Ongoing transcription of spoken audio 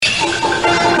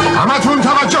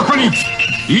کنید.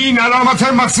 این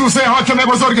علامت مخصوص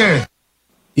حاکم بزرگه.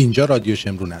 اینجا رادیو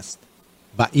شمرون است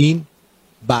و این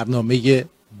برنامه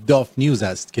داف نیوز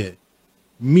است که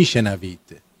میشنوید.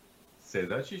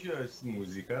 صدا چی شد؟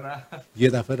 موزیکا رفت؟ یه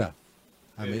دفعه رفت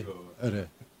همه. آره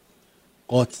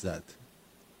قاط زد.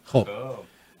 خب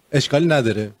اشکالی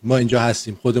نداره، ما اینجا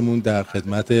هستیم، خودمون در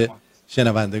خدمت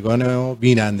شنوندگان و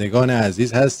بینندگان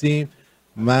عزیز هستیم.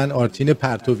 من آرتین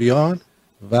پرتویان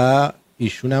و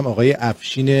ایشون هم آقای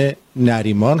افشین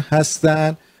نریمان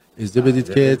هستن. اجازه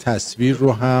بدید که تصویر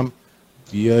رو هم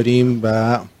بیاریم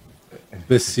و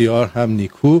بسیار هم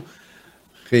نیکو.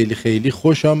 خیلی خیلی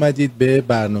خوش آمدید به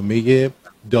برنامه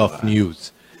داف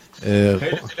نیوز.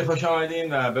 خیلی خوش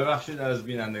آمدین و ببخشید از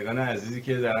بینندگان عزیزی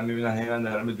که دارن میبینن هی من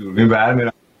دارم به دوربین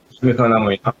برمیرم میکنم و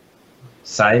اینا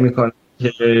سعی میکنم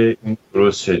که این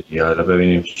درست شد. حالا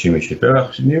ببینیم چی میشه.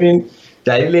 ببخشید. ببین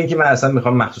دلیل اینکه من اصلا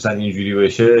میخوام مخصوصا اینجوری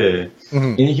بشه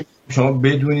اینه که شما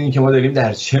بدونین که ما داریم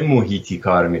در چه محیطی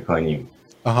کار میکنیم.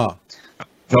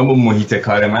 شما با محیط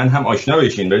کار من هم آشنا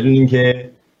بشین، بدونین که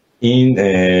این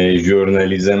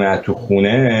ژورنالیسم تو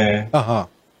خونه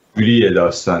جوریه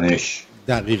داستانش.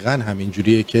 دقیقاً همین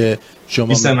جوریه که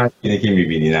شما اینه که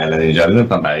میبینین الان اینجا.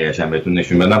 نمیتونم بقیه‌اش هم بهتون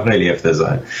نشون بدم، خیلی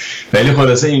افتضاحه. ولی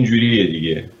خلاصه اینجوریه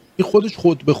دیگه. این خودش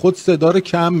خود به خود صدا رو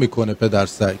کم میکنه پدر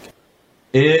سگ.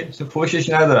 فوشش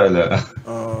نداره.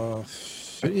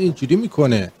 اینجوری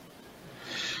میکنه.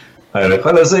 آره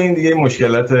خلاصه این دیگه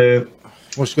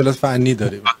مشکلات فنی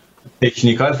داریم.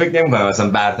 تکنیکال فکر نمی‌کنم مثلا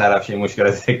برطرف شه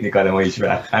مشکلات تکنیکال ما هیچ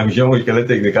وقت. همیشه مشکلات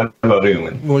تکنیکال باقی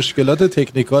میمونه. مشکلات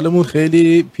تکنیکالمون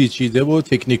خیلی پیچیده و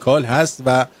تکنیکال هست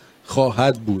و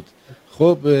خواهد بود.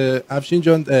 خب افشین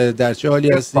جان در چه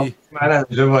حالی هستی؟ من از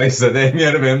اینجا وایساده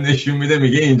میاره بهم نشون میده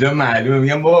میگه اینجا معلومه.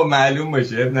 میگم بابا معلوم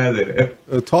باشه اب نداره.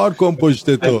 تار کن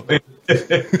پشت تو.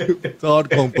 تار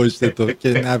کن پشت تو که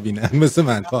نبینن مثل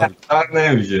من. تار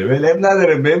نمیشه ولی اب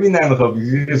نداره ببینن. خب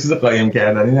یه چیز قایم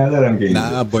کردنی ندارم که اینجا.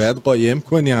 نه باید قایم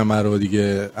کنی همه رو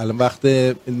دیگه. الان وقت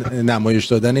نمایش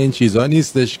دادن این چیزا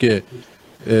نیستش که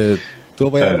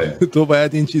تو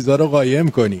باید این چیزا رو قایم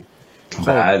کنی.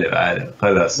 بله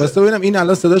خلاص. بس ببینم این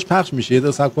الان صداش پخش میشه. یه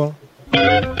دو صبر کن.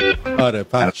 آره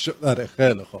پخش شد. آره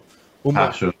خیلی خوب. اون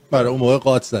موقع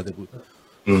قاط زده بود.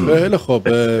 خیلی خوب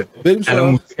بریم الان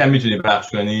موزیک هم میتونی پخش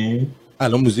کنی؟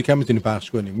 الان موزیک هم میتونی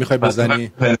پخش کنی. میخوای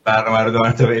بزنی برنامه رو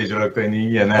دوباره تو اجرا کنی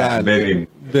یا نه؟ بریم.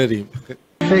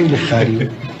 خیلی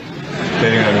خرید.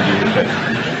 بریم.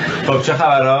 خب چه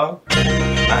خبرها؟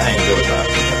 من اینجا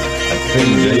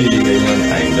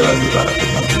بزرم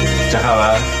چه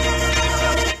خبر؟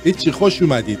 هیچی. خوش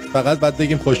اومدید. فقط باید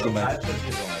بگیم خوش اومدید.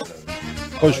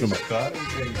 خوش اومد.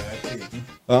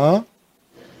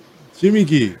 چی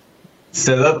میگی؟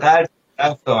 صدات قرد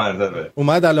مرتبه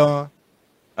اومد الان؟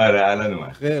 آره الان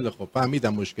اومد. خیلی خوب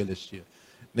فهمیدم مشکلش چیه.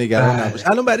 نگران نباش.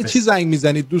 الان برای چی زنگ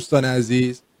میزنید دوستان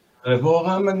عزیز؟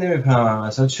 واقعا من نمیفهمم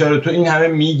اصلا چرا تو این همه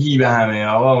میگی به همه.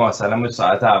 آقا مثلا ما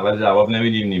ساعت اول جواب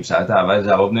نمیدیم، نیم ساعت اول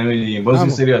جواب نمیدیم، باز این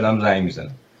سری آدم زنگ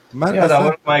میزنن. من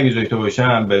اصلا اگه جای تو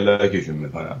باشم بلاکشون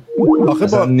میکنم.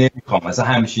 آخه نمیخوام مثلا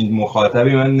همچین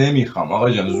مخاطبی من نمیخوام.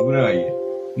 آقا جان زوره مگه؟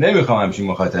 نمیخوام همچین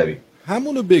مخاطبی.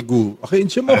 همونو بگو. آخه این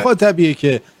چه مخاطبیه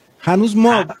که هنوز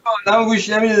ما آدم گوش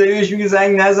نمیده. داری بهش میگی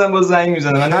زنگ نزن باز زنگ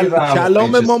میزنه. من نمیفهمم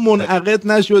کلام ما منعقد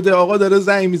نشده. آقا داره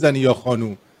زنگ میزنه یا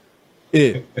خانوم.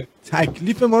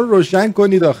 تکلیف ما رو روشن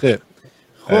کنید آخه.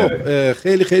 خب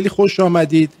خیلی خیلی خوش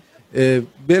آمدید.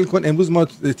 بلکن امروز ما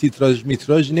تیتراژ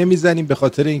میتراژ نمیزنیم به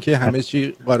خاطر اینکه همه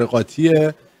چی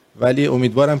قارقاتیه، ولی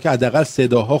امیدوارم که حداقل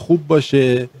صداها خوب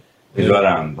باشه.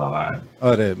 امیدوارم واقعا.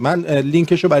 آره من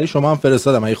لینکشو برای شما هم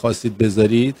فرستادم اگه خواستید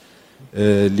بذارید.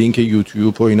 لینک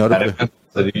یوتیوب و اینا رو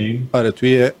آره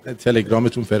توی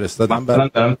تلگرامتون فرستادم.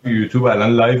 دارم تو یوتیوب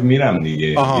الان لایو میرم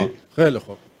دیگه. خیلی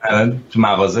خوب. الان تو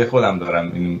مغازه خودم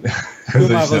دارم اینو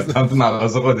تو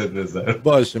مغازه خودت بذار.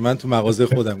 باشه من تو مغازه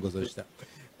خودم گذاشتم.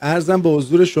 عرضم به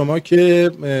حضور شما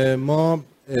که ما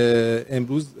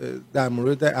امروز در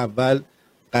مورد اول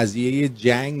قضیه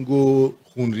جنگ و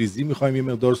خونریزی میخوایم یه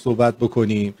مقدار صحبت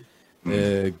بکنیم.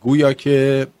 گویا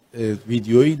که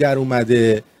ویدیویی در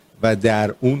اومده و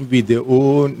در اون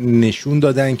ویدیو نشون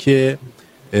دادن که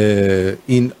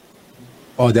این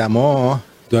آدما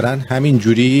دارن همین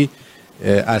جوری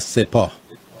از سپاه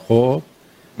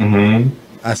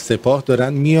از سپاه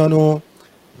دارن میان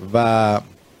و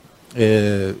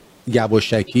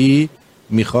یواشکی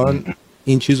میخوان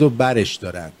این چیزو برش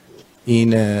دارن.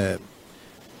 این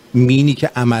مینی که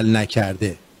عمل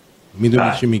نکرده.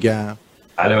 میدونی چی میگم؟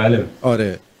 بله.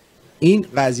 آره این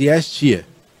قضیهش چیه؟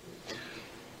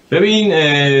 ببین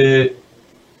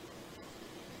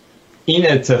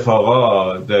این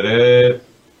اتفاقا داره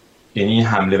یعنی این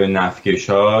حمله به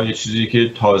نفتکشا یه چیزی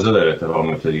که تازه داره اتفاق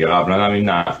میفته دیگه. قبلا هم این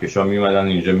نفتکشا میومدن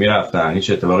اینجا میرفتن، هیچ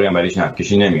اتفاقی هم برایش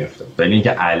نفتکشی نمیفته. ولی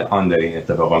اینکه الان داره این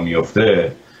اتفاقا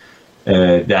میفته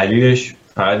دلیلش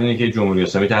فقط اینه که جمهوری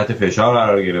اسلامی تحت فشار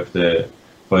قرار گرفته،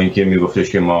 با اینکه میگفتش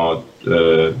که ما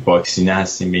واکسینه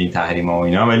هستیم به این تحریما و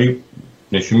اینا، ولی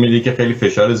نشون میده که خیلی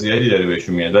فشار زیادی داره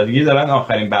بهشون میاد و دیگه دارن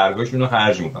آخرین برگاشون رو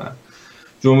خرج میکنن.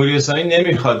 جمهوری اسلامی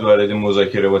نمیخواد وارد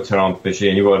مذاکره با ترامپ بشه،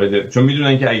 یعنی چون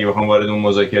میدونن که اگه بخوام وارد اون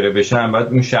مذاکره بشن باید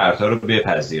اون شرطا رو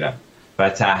بپذیرن و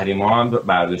تحریما هم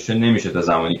برداشته نمیشه تا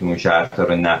زمانی که اون شرطا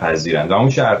رو نپذیرن. و اون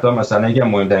شرطا مثلا یکی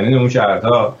مهمترین اون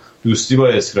شرطا دوستی با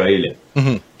اسرائیل.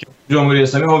 جمهوری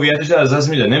اسلامی هویتش رو از دست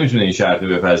میده، نمیتونه این شرط رو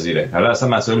بپذیره. حالا اصلا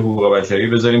مسائل حقوق بشری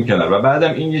بذاریم کنار و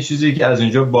بعدم این یه چیزی که از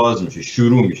اینجا باز میشه،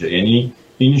 شروع میشه. یعنی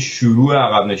این شروع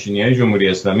عقب نشینی‌های جمهوری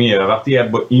اسلامیه و وقتی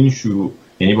با این شروع،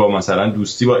 یعنی با مثلا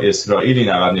دوستی با اسرائیل این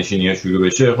عقب نشینی‌ها شروع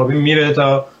بشه، خب این میره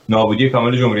تا نابودی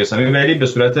کامل جمهوری اسلامی، ولی به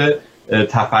صورت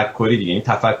تفکری دیگه. این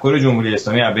تفکر جمهوری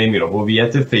اسلامی از بین میره،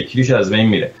 هویت فکریش از بین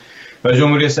میره و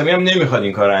جمهوری اسلامی هم نمیخواد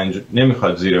این کارو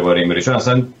نمیخواد زیر بار این بره، چون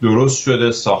اصلا درست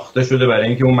شده، ساخته شده برای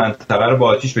اینکه اون منطقه رو با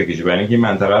آتیش بکشه، برای اینکه این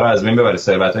منطقه رو از بین ببره،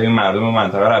 ثروت‌های مردم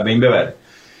منطقه رو از بین ببره.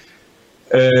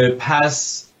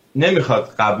 پس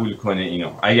نمیخواد قبول کنه اینو.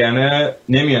 اگر نه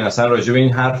نمیان اصلا راجع به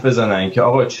این حرف بزنن که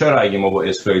آقا چرا اگه ما با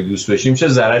اسرائیل دوست بشیم چه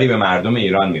ضرری به مردم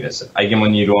ایران میرسه، اگه ما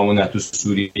نیروامون تو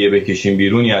سوریه بکشیم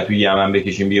بیرون یا تو یمن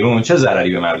بکشیم بیرون چه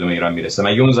ضرری به مردم ایران میرسه،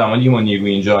 مگه اون زمانی ما نیرو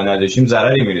اینجا نداشتیم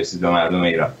ضرری میرسید به مردم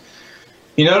ایران.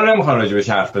 اینا رو نمیخوان راجع بهش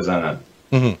حرف بزنن.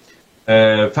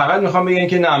 فقط میخوان بگن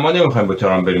که نه ما نمیخوایم با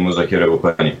ترامپ بریم مذاکره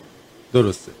بکنیم.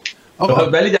 درسته.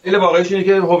 ولی دلیل واقعیش اینه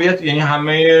که هویت، یعنی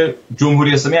همه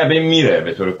جمهوری اسلامی از بین میره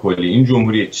به طور کلی. این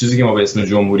جمهوری، چیزی که ما به اسم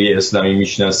جمهوری اسلامی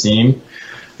میشناسیم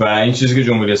و این چیزی که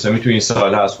جمهوری اسلامی تو این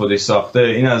سال‌ها از خودش ساخته،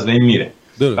 این از بین میره.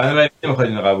 بنابراین نمیخواد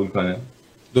اینو قبول کنه.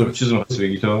 درست. چیزی می‌خواستی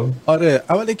بگی تو؟ آره،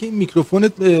 اولی که این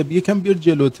میکروفونت یکم بیار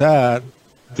جلوتر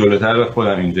به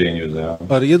خودم اینجا نیوزم.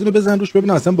 آره یه دونه بزن روش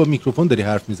ببینم اصلا با میکروفون داری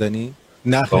حرف میزنی؟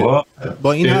 نه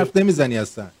با این حرف نمیزنی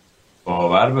اصلا.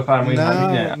 باور بفرمایید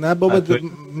همینه. نه بابا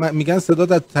میگن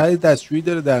صدا از ته دستشویی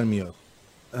داره در میاد.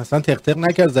 اصلا تق تق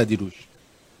نکرد زدی روش.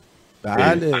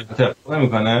 بله. تق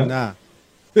نمیکنه؟ نه.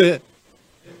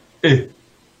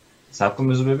 صبر کن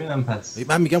بذار ببینم پس.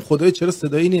 من میگم خدای چرا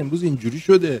صدای این امروز اینجوری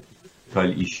شده؟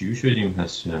 کال ایشیو شدیم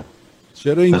پس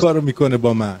چرا این کارو میکنه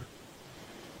با من؟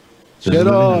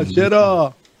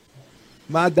 چرا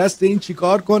من دست این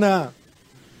چیکار کنم؟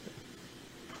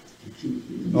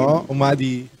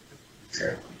 اومدی؟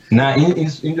 نه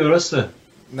این درسته.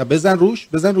 نه بزن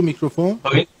رو میکروفون.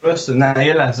 این درسته. نه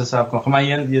یه لحظه صبر کن. خب من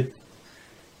یه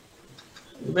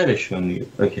برش کن دیگه.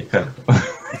 اوکی کار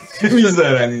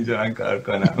میذارن اینجا من کار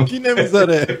کنم. کی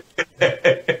نمیذاره؟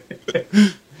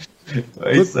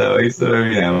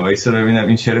 وایسا ببینم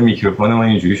این چرا میکروفون من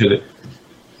اینجوری شده.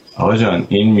 آقا جان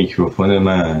این میکروفون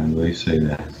من وایسا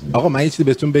لحظه. آقا من یه چیزی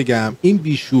بهتون بگم، این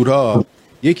بیشورا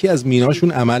یکی از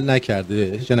میناشون عمل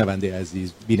نکرده، شنونده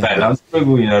عزیز بیننده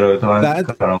بگو اینا رو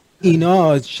تا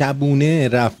اینا شبونه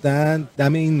رفتن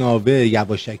دم این ناوه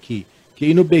یواشکی که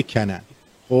اینو بکنن،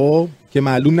 خب که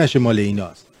معلوم نشه مال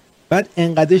ایناست. بعد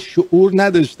انقدر شعور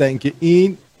نداشتن که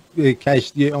این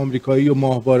کشتی آمریکایی و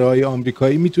ماهواره‌های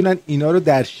آمریکایی میتونن اینا رو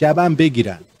در شبم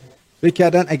بگیرن. فکر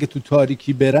کردن اگه تو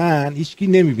تاریکی برن هیچکی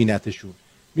نمیبینتشون.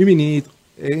 میبینید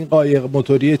این قایق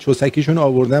موتوری چوسکیشون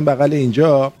آوردن بغل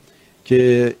اینجا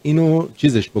که اینو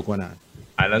چیزش بکنن.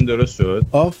 الان درست شد.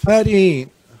 آفرین.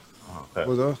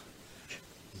 خدا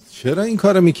چرا این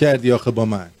کارو میکردی آخه با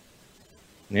من؟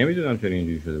 نمیدونم چرا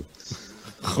اینجوری شده.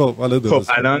 خب حالا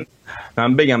درست. خب الان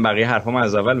من بگم بقیه حرفامو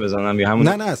از اول بزنم یا همون؟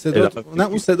 نه صدا نه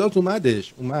اون صدات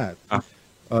اومد.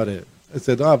 آره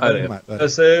صدا اول اومد.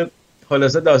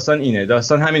 خلاصه داستان اینه،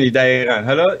 داستان همینه دقیقاً.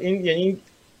 حالا این یعنی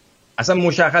اصلا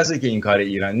مشخصه که این کار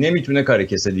ایران نمیتونه کار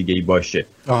کس دیگه ای باشه.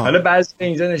 حالا بعضی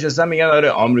اینجا نشستن میگن آره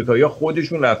آمریکایی‌ها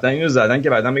خودشون رفتن اینو زدن که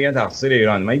بعداً بگن تقصیر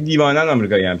ایران. من دیوانن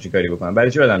آمریکایی همچین کاری بکنن.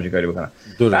 برای چی باید همچین کاری بکنن؟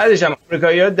 بعدش هم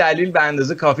آمریکایی‌ها دلیل به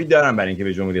اندازه کافی دارن برای اینکه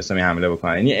به جمهوری اسلامی حمله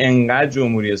بکنن. یعنی انقدر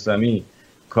جمهوری اسلامی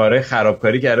کار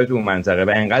خرابکاری کرده تو اون منطقه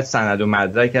و انقدر سند و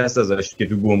مدرک هست ازش که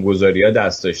تو بمبگذاری‌ها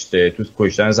دست داشته، تو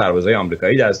کشتن سربازای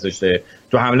آمریکایی دست داشته،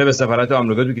 تو حمله به سفارت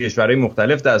آمریکا تو کشورهای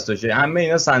مختلف دست داشته. همه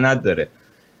اینا سند داره.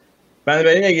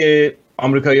 بنابراین اگه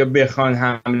آمریکایی‌ها بخوان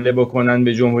حمله بکنن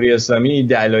به جمهوری اسلامی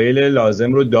دلایل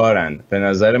لازم رو دارن. به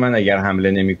نظر من اگر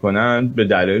حمله نمی‌کنن به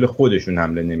دلایل خودشون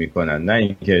حمله نمی‌کنن، نه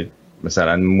اینکه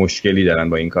مثلا مشکلی دارن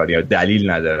با این کار یا دلیل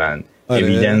ندارن،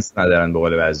 اوییدنس ندارن به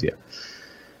قول بعضیا.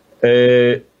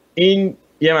 این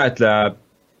یه مطلب.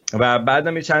 و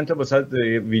بعدم یه چند تا واسه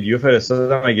ویدیو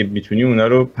فرستادم، اگه میتونی اونا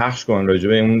رو پخش کن راجع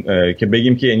به اون که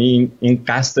بگیم که یعنی این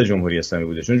قصد جمهوری اسلامی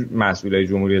بوده. چون مسئولای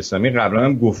جمهوری اسلامی قبلا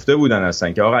هم گفته بودن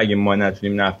اصلا که آقا اگه ما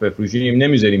نتونیم نفت بفروشیم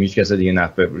نمیذاریم هیچ کس دیگه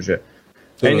نفت بفروشه.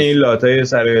 این لاتای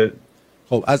سر.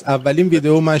 خب از اولین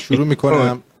ویدیو من شروع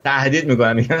میکنم. تهدید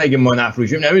میکنم میگن اگه ما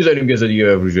نفروشیم نمیذاریم کسی دیگه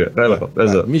بفروشه. خیلی خب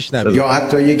بذار میشنویم. یا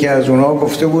حتی یکی از اونها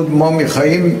گفته بود ما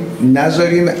میخوایم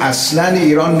نذاریم اصلا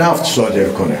ایران نفت صادر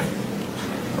کنه.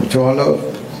 تو حالا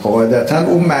قاعدتا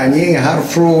اون معنی این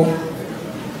حرف رو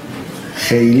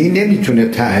خیلی نمیتونه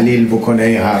تحلیل بکنه.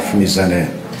 این حرف میزنه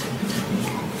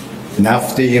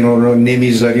نفت ایران رو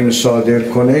نمیذاریم صادر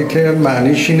کنه که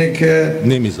معنیش اینه که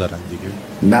نمیذارن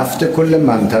دیگه، نفت کل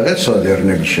منطقه صادر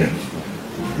نمیشه.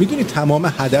 میدونی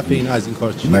تمام هدف اینا از این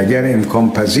کار چیه؟ مگر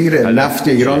امکان پذیره نفت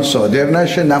ایران صادر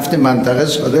نشه نفت منطقه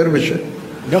صادر بشه؟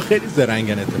 یا خیلی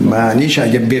زرنگن اتفاقا. معنیش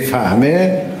اگه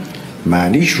بفهمه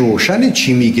معنیش روشنه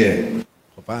چی میگه.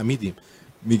 خب فهمیدیم.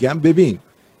 میگم ببین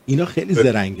اینا خیلی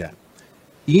زرنگن.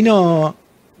 اینا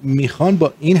میخوان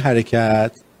با این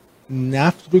حرکت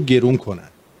نفت رو گرون کنن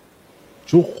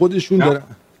چون خودشون دارن.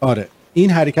 آره این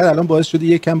حرکت الان باعث شده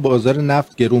یکم بازار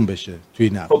نفت گرون بشه توی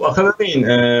نفت. خب آخه ببین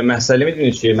مسئله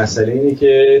میدونی چیه؟ مسئله اینه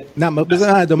که نه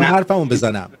بذار ادامه حرفمو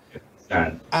بزنم.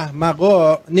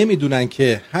 احمقا نمیدونن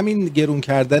که همین گرون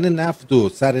کردن نفت و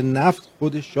سر نفت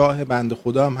خود شاه بنده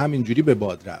خدا هم همینجوری به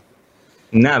باد رفت.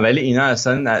 نه ولی اینا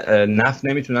اصلا نفت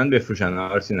نمیتونن بفروشن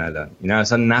آرتین الان. اینا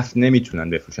اصلا نفت نمیتونن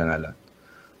بفروشن الان.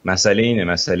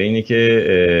 مسئله اینه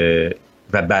که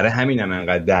و برای همین هم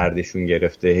انقدر دردشون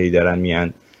گرفته هی دارن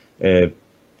میان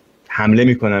حمله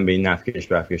میکنن به این نفتکش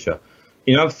برفکشا.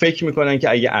 اینا فکر میکنن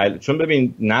که اگه چون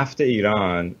ببین نفت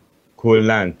ایران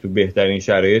کلا تو بهترین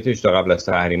شرایطش تا قبل از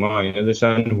تحریما اینا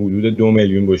داشتن حدود 2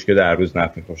 میلیون بشکه در روز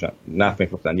نفت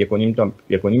میفروختن 1.5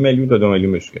 میلیون تا 2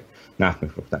 میلیون بشکه نفت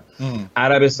میفروختن.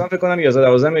 عربستان فکر کنم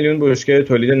 11-12 میلیون بشکه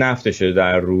تولید نفتشه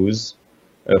در روز.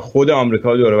 خود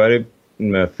آمریکا دور و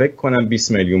بر فکر کنم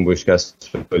 20 میلیون بشکه است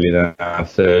تولید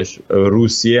نفتش.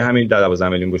 روسیه همین 12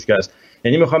 میلیون بشکه است.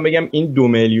 یعنی میخوام بگم این 2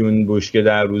 میلیون بشکه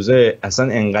در روزه اصلا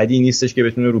انقدی نیستش که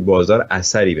بتونه رو بازار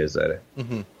اثری بذاره.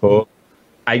 خب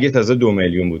اگه تازه 2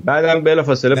 میلیون بود بعدم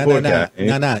بلافاصله پر کرد.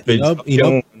 نه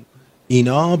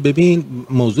اینا ببین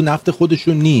موضوع نفت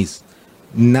خودشون نیست،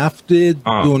 نفت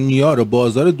دنیا رو،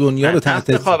 بازار دنیا رو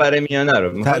تحت خاورمیانه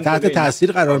رو تحت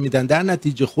تاثیر قرار میدن. در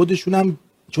نتیجه خودشون هم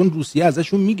چون روسیه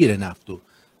ازشون میگیره نفتو،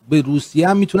 به روسیه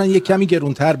هم میتونن یک کمی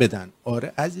گرونتر بدن.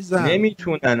 آره عزیزم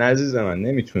نمیتونن عزیز من،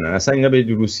 نمیتونن اصلا. اینا به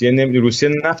روسیه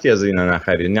نفتی از اینا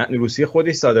نخرید. روسیه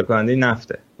خودش صادر کننده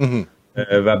نفته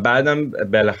و بعدم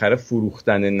بالاخره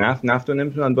فروختن نفت رو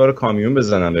نمیتونن داره کامیون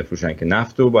بزنن بفروشن که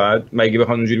نفتو باید مگه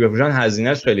بخوان اونجوری بفروشن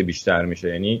هزینه‌اش خیلی بیشتر میشه.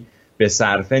 یعنی به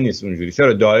صرفه نیست اونجوری.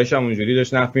 چرا داعش هم اونجوری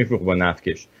داشت نفت میفروخت با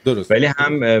نفتکش، ولی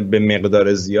هم به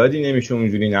مقدار زیادی نمیشه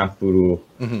اونجوری نفت فروخت،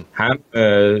 هم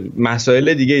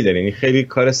مسائل دیگه ای داره. یعنی خیلی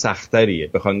کار سخت‌تریه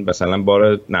بخوان مثلا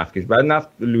بار نفتکش بعد نفت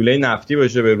لوله نفتی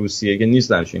باشه به روسیه که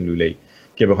نیستنش این لوله‌ای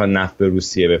که بخوان نفت به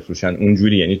روسیه بفروشن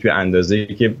اونجوری، یعنی توی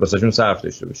اندازه‌ای که واسهشون صرف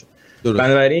داشته باشه.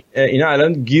 بنابراین اینا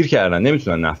الان گیر کردن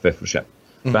نمیتونن نفت بفروشن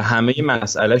و همه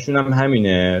مسئلهشون هم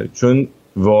همینه چون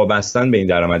وابستن به این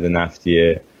درآمد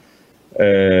نفتیه.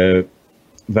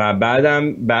 و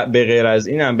بعدم به غیر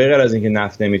از اینکه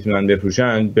نفت نمیتونن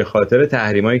بفروشن به خاطر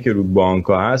تحریمایی که رو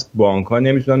بانک‌ها هست، بانک‌ها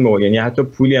نمیتونن یعنی حتی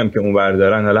پولی هم که اونور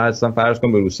دارن حالا اصلا فرض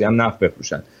کن به روسیه هم نفت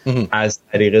بفروشن از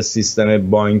طریق سیستم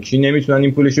بانکی نمیتونن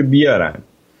این پولشو بیارن.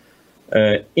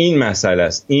 این مسئله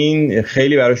است. این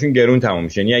خیلی براشون گرون تمام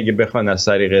میشه. یعنی اگه بخوان از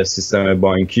طریق سیستم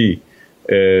بانکی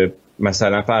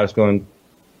مثلا فرض کن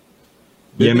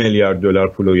 1 میلیارد دلار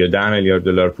پول یا 10 میلیارد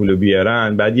دلار پول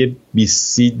بیارن بعد یه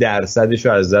 20%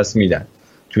 رو از دست میدن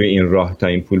توی این راه تا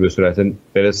این پول به صورت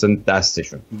برسه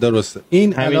دستشون. درسته.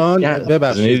 این الان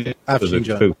ببخشید افشین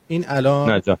جان، این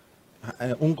الان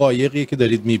اون قایقی که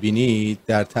دارید میبینید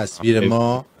در تصویر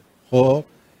ما، خب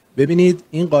ببینید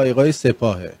این قایقای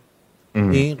سپاهه.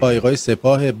 این قایقای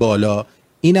سپاه بالا،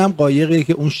 اینم قایقی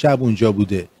که اون شب اونجا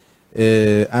بوده.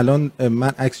 الان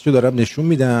من عکسشو دارم نشون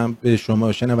میدم به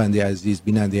شما شنونده عزیز،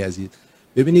 بیننده عزیز.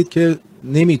 ببینید که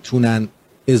نمیتونن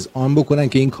اذعان بکنن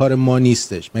که این کار ما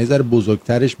نیستش. من یه ذره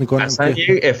بزرگترش میکنم. اصلا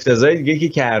یه افتضاح دیگه که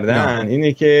کردن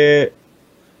اینه که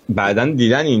بعداً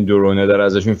دیدن این درونه داره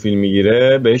ازشون فیلم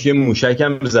میگیره، بهش یه موشک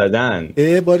هم زدن.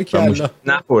 باری که الله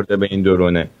نخورده به این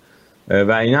درونه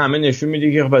و اینا همه نشون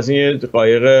میده که پس این یه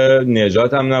قایق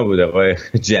نجات هم نبوده، قایق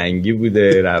جنگی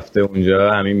بوده، رفته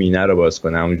اونجا همین مینه رو باز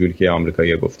کنه همونجوری که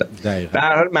آمریکایی‌ها گفتن. به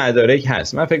هر حال مدارک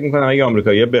هست. من فکر میکنم اگه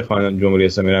آمریکایی‌ها بخوان جمهوری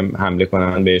اسلامی رو حمله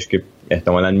کنن بهش که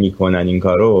احتمالاً میکنن این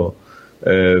کارو،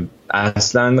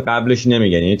 اصلا قبلش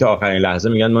نمیگن، یعنی تا آخرین لحظه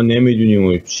میگن ما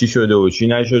نمیدونیم چی شده و چی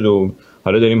نشده و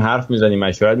حالا داریم حرف میزنیم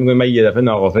مشورت میکنیم، بعد یه دفعه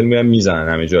ناغافل میرن میزنن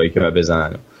همه جایی که باید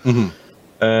بزنن.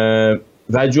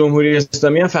 و جمهوری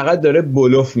اسلامی هم فقط داره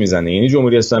بلوف میزنه، یعنی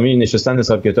جمهوری اسلامی نشستن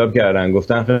حساب کتاب کردن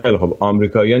گفتن خیلی خب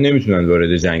آمریکایی‌ها نمیتونن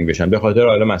وارد جنگ بشن به خاطر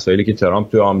حالا مسائلی که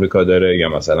ترامپ تو آمریکا داره یا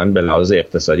مثلا به لحاظ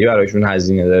اقتصادی برایشون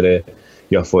هزینه داره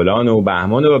یا فلان و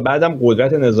بهمان، و بعدم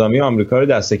قدرت نظامی آمریکا رو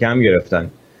دست کم گرفتن.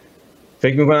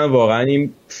 فکر میکنن واقعا این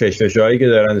فشفشهایی که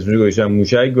دارن اسمش گذاشتن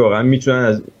موشک واقعا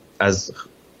میتونن از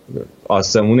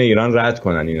آسمون ایران رد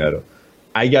کنن اینا رو.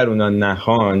 اگر اونا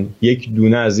نخوان یک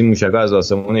دونه از این موشک‌ها از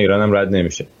آسمون ایران هم رد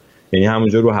نمیشه، یعنی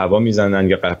همونجا رو هوا میزنن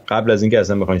یا قبل از اینکه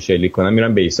اصلا بخوان شلیک کنن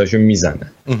میرن بیساشو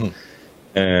میزنن.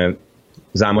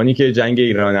 زمانی که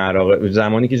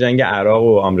جنگ عراق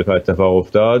و آمریکا اتفاق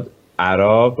افتاد،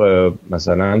 عراق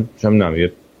مثلا چه می‌دونم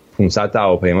 500 تا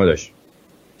هواپیما داشت،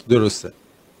 درسته،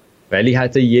 ولی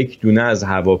حتی یک دونه از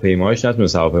هواپیماهاش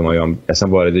نتونست هواپیمای اصلا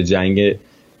وارد جنگ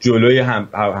جلوی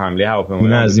حمله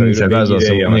هواپیما از این موشک از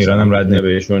آسمون ایران هم رد نه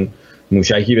بهشون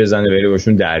موشکی بزنه بره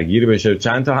بهشون درگیر بشه.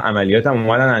 چند تا عملیات هم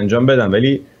اومدن انجام بدن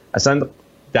ولی اصلا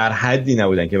در حدی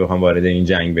نبودن که بخوام وارد این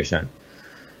جنگ بشن.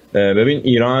 ببین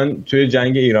ایران توی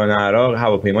جنگ ایران و عراق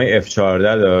هواپیمای F-14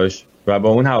 داشت و با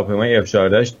اون هواپیمای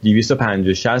F-14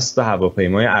 250 تا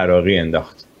هواپیمای عراقی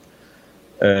انداخت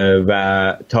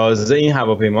و تازه این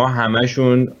هواپیما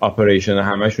همشون اپریشن،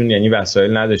 همشون یعنی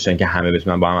وسایل نداشتن که همه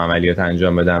بتونن با هم عملیات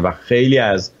انجام بدن و خیلی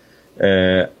از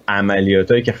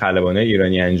عملیاتایی که خلبانای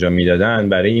ایرانی انجام میدادن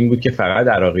برای این بود که فقط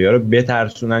عراقی‌ها رو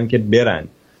بترسونن که برن،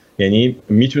 یعنی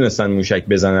میتونستن موشک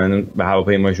بزنن به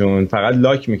هواپیماشون، فقط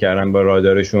لاک میکردن با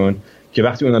رادارشون که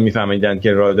وقتی اونا میفهمیدن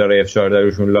که رادار F-14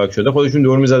 روشون لاک شده خودشون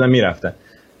دور میزدن میرفتن.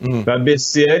 و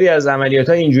بسیاری از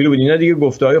عملیات‌ها اینجوری بود. اینا دیگه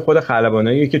گفته‌های خود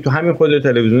خلبانایی که تو همین خود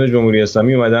تلویزیون جمهوری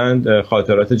اسلامی اومدن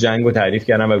خاطرات جنگ رو تعریف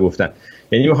کردن و گفتن.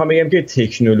 یعنی میخوام بگم که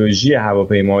تکنولوژی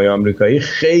هواپیماهای آمریکایی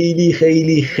خیلی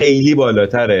خیلی خیلی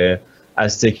بالاتره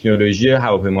از تکنولوژی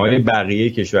هواپیماهای بقیه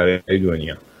کشورهای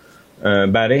دنیا.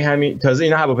 برای همین تازه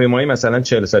اینا هواپیماهای مثلا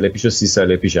 40 سال پیش و 30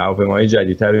 سال پیش، هواپیماهای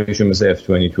جدیدترشون مثل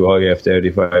F-22 ها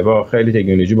F-35 خیلی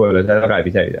تکنولوژی بالاتر و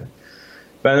قوی‌تری دارن.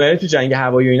 بنابراین تو جنگ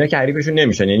هوایی و اینا که حریفشون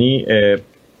نمیشن. یعنی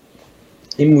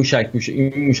این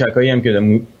موشکایی هم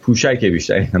که پوشک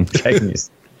بیشتر، اینا موشک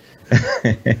نیست.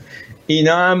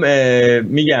 اینا هم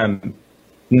میگم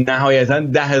نهایتا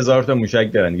 10,000 تا موشک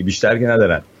دارن، بیشتر که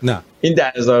ندارن. نه این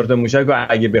 10,000 تا موشک رو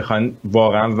اگه بخوان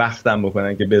واقعا وقتم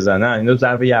بکنن که بزنن اینا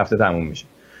ظرف یه هفته تموم میشه.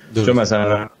 چون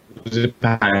مثلا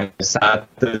 500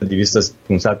 200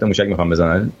 500 تا موشک میخوام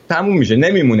بزنن تموم میشه،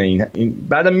 نمیمونه. این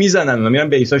بعدم میزنن و میرن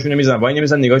بیساشونو میزنن، وای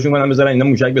نمیزنن نگاهشون کنن بذارن اینا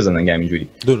موشک بزنن همینجوری.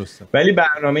 درسته. ولی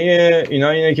برنامه اینا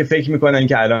اینه که فکر میکنن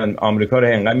که الان آمریکا رو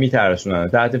انقدر میترسونن،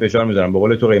 تحت فشار میذارن، به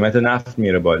قول تو قیمت نفت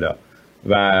میره بالا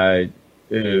و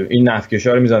این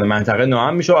نفتکشا رو میزنن، منطقه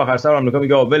ناامن میشه. آخر سر آمریکا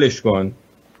میگه ولش کن،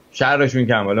 شرشون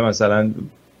کم، حالا مثلا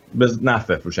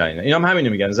نفت بفروشن. اینا هم همینو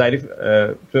میگن. ظریف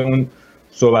تو اون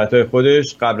صحبت‌های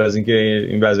خودش قبل از اینکه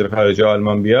این وزیر خارجه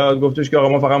آلمان بیاد گفتش که آقا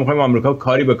ما فقط می‌خوایم آمریکا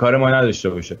کاری به کار ما نداشته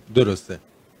باشه. درسته.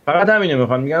 فقط همینه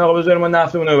می‌خوان. میگن آقا بذار ما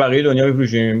نفتمون رو به بقیه دنیا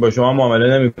بفروشیم، با شما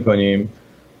معامله نمی‌کنیم،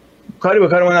 کاری به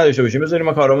کار ما نداشته باشیم، بذاریم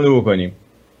ما کارامون رو بکنیم.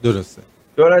 درسته.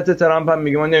 دولت ترامپ هم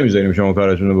میگه ما نمی‌ذاریم شما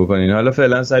کاراتون رو بکنین. حالا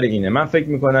فعلا سر اینه. من فکر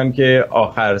می‌کنم که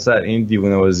آخر سر این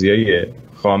دیوونه‌بازیای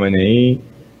خامنه‌ای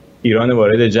ایران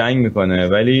وارد جنگ می‌کنه،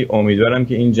 ولی امیدوارم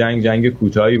که این جنگ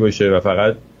کوتاهی باشه و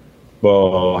فقط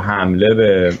با حمله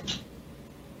به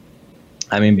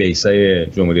همین بیسای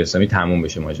جمهوری اسلامی تموم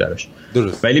بشه ماجراش.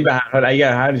 درست. ولی به هر حال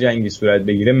اگر هر جنگی صورت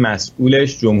بگیره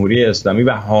مسئولش جمهوری اسلامی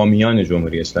و حامیان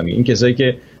جمهوری اسلامی، این کسایی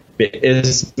که به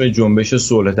اسم جنبش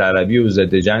صلح طلبی و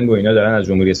ضد جنگ و اینا دارن از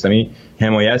جمهوری اسلامی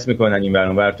حمایت میکنن، این ور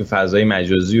اون ور تو فضای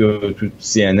مجازی و تو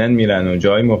CNN میرن و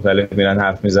جای مختلف میرن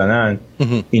حرف میزنن،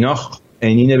 اینا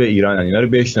عینین به ایرانن. اینا رو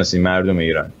بشناسین مردم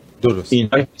ایران. درست.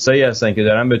 اینها کسایی هستن که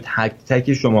دارن به تک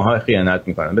تک شماها خیانت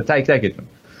میکنن، به تک تکتون،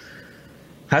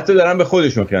 حتی دارن به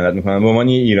خودشون خیانت میکنن به عنوان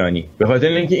ایرانی، به خاطر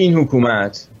اینکه این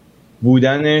حکومت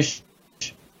بودنش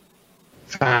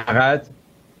فقط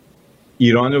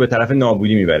ایران رو به طرف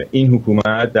نابودی میبره. این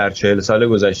حکومت در 40 سال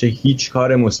گذشته هیچ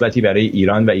کار مثبتی برای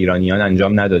ایران و ایرانیان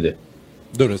انجام نداده.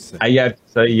 درسته. اگر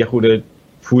یه خورده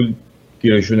پول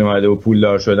گیرشون اومده و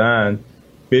پولدار شدن،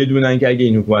 بدونن که اگه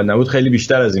این حکومت نبود خیلی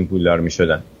بیشتر از این پولدار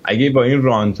میشدن. اگه با این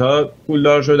رانتا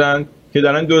پولدار شدن که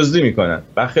دارن دزدی میکنن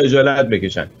و خجالت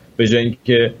بکشن، به جای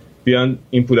اینکه بیان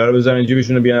این پولا رو بذارن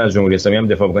جیبشون و بیان از جمهوری اسلامی هم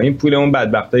دفاع بکنن. این پول اون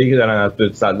بدبختایی که دارن از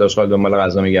صد آشغال دنبال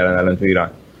غذا میگردن الان تو ایران،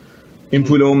 این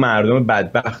پول اون مردم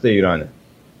بدبخت ایرانه.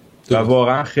 و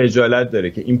واقعا خجالت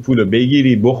داره که این پولو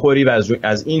بگیری بخوری و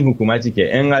از این حکومتی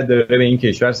که انقدر داره به این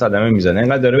کشور صدمه میزنه،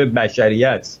 انقدر داره به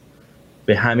بشریت،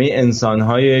 به همه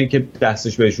انسان‌هایی که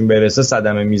دستش بهشون برسه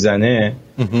صدمه میزنه،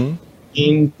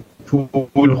 این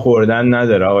پول خوردن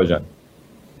نداره آقا جان.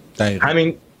 دقیقا.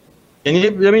 همین یعنی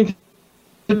ببین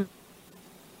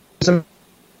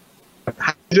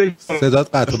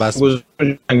صدات قطع و بس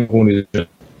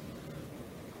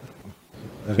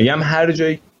میگم هر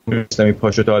جایی اسلامی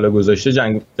پاشو تا حالا گذاشته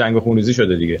جنگ خونریزی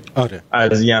شده دیگه. آره.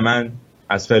 از یمن،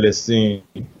 از فلسطین،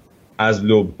 از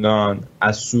لبنان،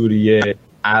 از سوریه،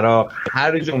 عراق،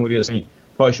 هر جمهوری اسلامی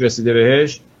پاش رسیده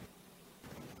بهش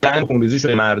جنگ خونریزی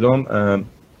شده. مردم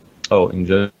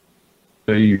اینجا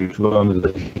یوتیوب هم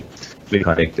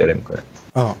کانکت داره میکنه،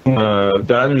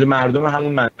 دارن اونجا مردم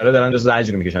همون منطقه دارن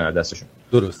زجر میکشن از دستشون.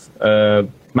 درست.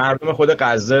 مردم خود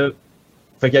غزه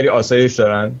فکر کردی آسایش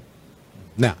دارن؟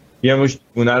 نه. یه مشت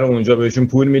گونه رو اونجا بهشون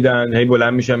پول میدن، هی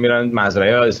بلند میشن میرن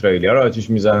مزرعه اسرائیلی‌ها رو آتیش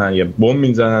میزنن یا بمب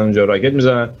میزنن اونجا، راکت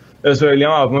میزنن،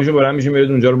 اسرائیلی‌ها هواپیماشون بلند میشن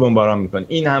میرن اونجا رو بمباران میکنن.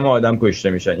 این همه آدم کشته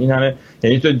میشن، این همه،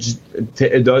 یعنی تو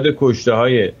تعداد کشته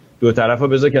های دو طرفو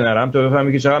بذار کنارم تو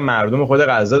بفهمی که چقدر مردم خود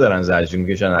غزه دارن زجر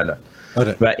میکشن الان.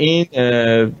 آره. و این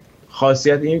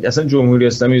خاصیت این اصلا جمهوری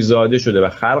اسلامی زاده شده و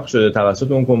خلق شده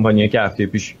توسط اون کمپانیایی که هفته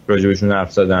پیش راجبشون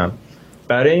حرف زدم،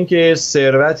 برای اینکه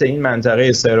ثروت این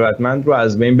منطقه ثروتمند رو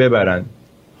از بین ببرن.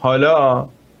 حالا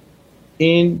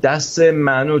این دست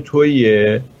من و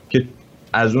تویه که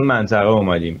از اون منطقه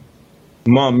اومدیم.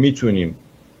 ما میتونیم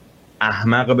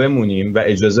احمق بمونیم و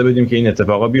اجازه بدیم که این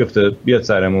اتفاقا بیفته بیاد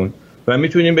سرمون، و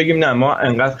میتونیم بگیم نه ما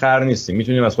انقدر خر نیستیم،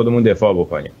 میتونیم از خودمون دفاع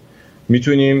بکنیم،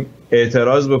 میتونیم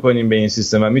اعتراض بکنیم به این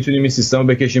سیستم و میتونیم این سیستم رو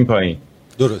بکشیم پایین.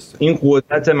 درسته. این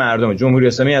قدرت مردم. جمهوری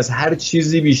اسلامی از هر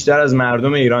چیزی بیشتر از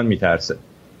مردم ایران میترسه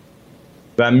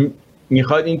و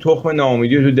میخواد این تخم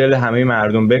ناامیدی رو تو دل همه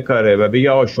مردم بکاره و بگه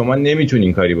آقا شما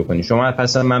نمیتونین کاری بکنین، شما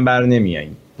پس من بر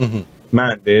نمیایین،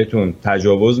 من بهتون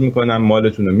تجاوز میکنم،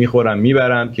 مالتون رو میخورم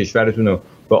میبرم، کشورتون رو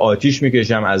به آتیش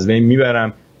میکشم، از بین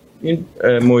میبرم. این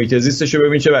محیط زیستش رو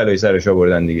ببین چه بلایی سرش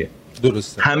آوردن دیگه.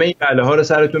 درسته. همه این بلاها رو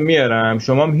سرتون میارم،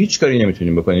 شما هم هیچ کاری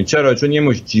نمیتونین بکنین. چرا؟ چون یه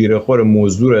مش جیره‌خور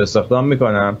مزدور استخدام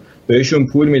میکنم، بهشون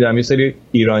پول میدم، یه سری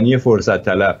ایرانی فرصت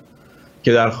طلب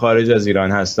که در خارج از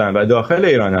ایران هستن و داخل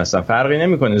ایران هستن، فرقی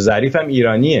نمیکنه، ظریفم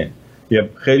ایرانیه. یا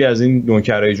خیلی از این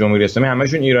نوکرای جمهوری اسلامی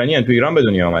همشون ایرانیان، تو ایران به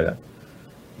دنیا آمدن.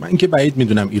 من که بعید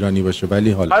میدونم ایرانی باشه،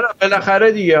 ولی حالا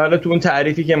بالاخره دیگه، حالا تو اون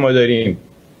تعریفی که ما داریم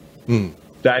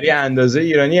در یه اندازه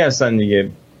ایرانی هستن دیگه،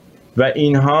 و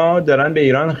اینها دارن به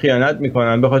ایران خیانت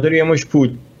میکنن به خاطر یه مش پول.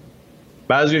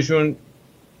 بعضیشون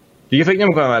دیگه فکر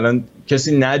نمیکنم الان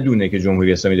کسی ندونه که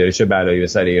جمهوری اسلامی داره چه بلایی به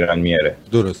سر ایران میاره.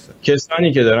 درسته.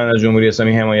 کسانی که دارن از جمهوری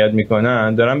اسلامی حمایت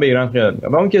میکنن دارن به ایران خیانت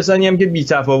میکنن، و اون کسانی هم که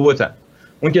بی‌تفاوتن،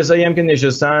 اون کسایی هم که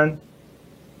نشستن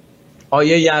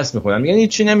آیه یأس میخونن، میگن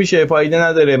هیچ چی نمیشه، فایده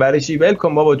نداره، برای چی؟ ول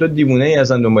کن بابا، تو دیوونه ای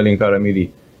اصلا دنبال این کارا میری.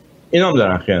 اینا هم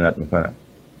دارن خیانت میکنن،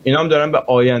 اینا هم دارن به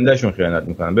آیندهشون خیانت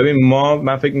میکنن. ببین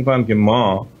من فکر میکنم که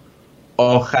ما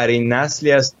آخرین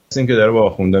نسلی هستیم که داره با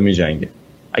آخوندا میجنگه.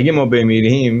 اگه ما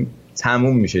بمیریم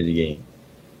تموم میشه دیگه، این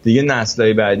دیگه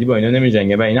نسل‌های بعدی با اینا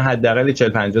نمیجنگه و اینا حداقل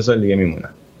 40-50 سال دیگه میمونن.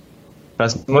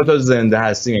 پس ما تا زنده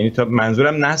هستیم، یعنی تا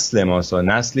منظورم نسل ماست،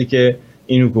 نسلی که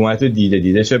این حکومت رو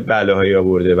دیده چه بلاهایی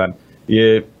آورده و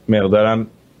یه مقدارم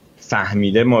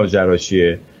فهمیده ماجرا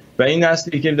چیه، و این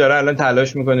نسلی که داره الان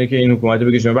تلاش میکنه که این حکومت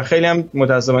رو بکشه، و خیلی هم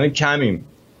متاسفانه کمیم.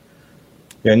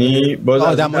 یعنی باز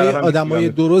آدمای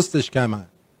درستش کمن.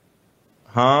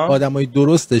 ها؟ آدمای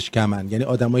درستش کمن، یعنی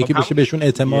آدمایی که بشه بهشون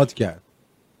اعتماد کرد.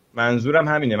 منظورم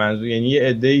همینه. یعنی یه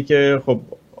عده‌ای که خب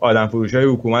آدم فروشای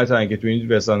حکومت هستن که تو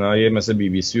این رسانه‌های مثل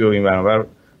BBC و این برابر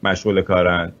مشغول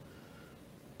کارن.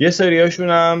 یه سریاشون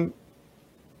هم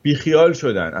بیخیال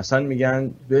شدن، اصلا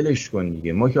میگن ولش کن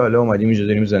دیگه، ما که حالا اومدیم اینجا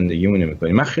داریم زندگیمون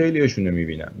میکنیم. من خیلیاشون رو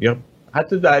میبینم، یا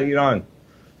حتی در ایران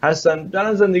هستن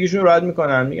دارن زندگیشون رو راحت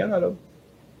میکنن، میگن حالا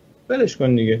ولش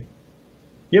کن دیگه.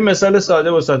 یه مثال ساده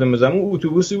واسهتون بزنم، اون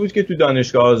اتوبوسی بود که تو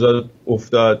دانشگاه آزاد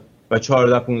افتاد و 14-15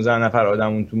 نفر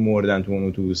آدم اون تو مردن تو اون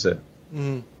اتوبوسه.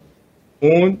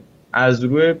 اون از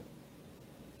روی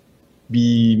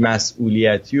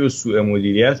بی‌مسئولیتی و سوء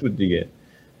مدیریت بود دیگه.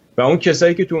 و اون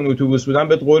کسایی که تو اون اتوبوس بودن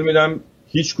بهت قول میدم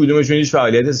هیچ کدومشون هیچ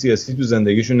فعالیت سیاسی تو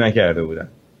زندگیشون نکرده بودن،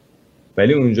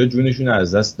 ولی اونجا جونشون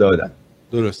از دست دادن.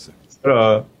 درسته.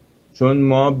 چون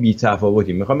ما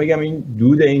بی‌تفاوتیم. میخوام بگم این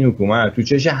دود این حکومت تو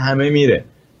چش همه میره.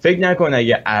 فکر نکن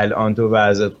اگه الان تو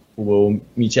وضعت خوبه و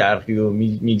میچرخی و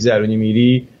میگذرونی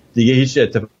میری دیگه هیچ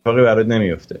اتفاقی برات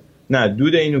نمیفته. نه،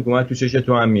 دود این حکومت تو چش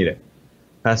تو هم میره.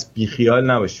 پس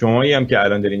بیخیال نباش. شمایی هم که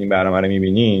الان دارین این برنامه رو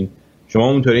میبینین،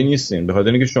 شما اونطوری نیستین، به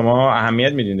خاطر اینکه شما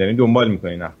اهمیت میدین، دارین دنبال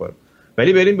میکنین اخبار،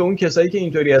 ولی بریم به اون کسایی که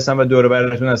اینطوری هستن و دور و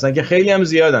برتون هستن که خیلی هم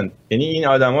زیادن، یعنی این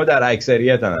آدما در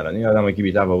اکثریتن الان، این آدمایی که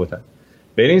بی‌تفاوتن،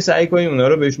 بریم سعی کنیم اونا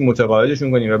رو بهشون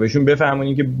متقاعدشون کنیم و بهشون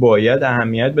بفهمونیم که باید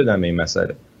اهمیت بدن به این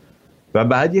مسئله و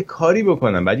بعد یه کاری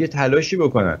بکنن، بعد یه تلاشی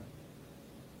بکنن.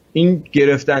 این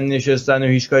گرفتن نشستن و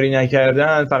هیچ کاری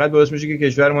نکردن فقط باعث میشه که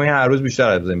کشور ما هر روز بیشتر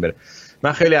از این بره.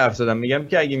 من خیلی حرف زدم، میگم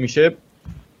که اگه میشه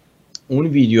اون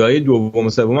ویدیوهای دوم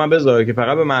سوم هم بذاره که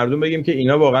فقط به مردم بگیم که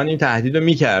اینا واقعا این تهدیدو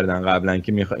میکردن قبلا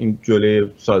که این جلوی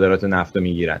صادرات نفت رو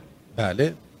میگیرن.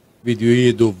 بله،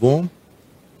 ویدیوی دوم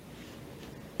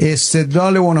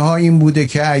استدلال اونها این بوده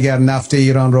که اگر نفت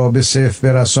ایران را به صفر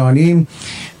برسانیم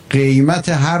قیمت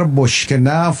هر بشکه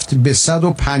نفت به $150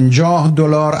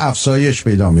 افزایش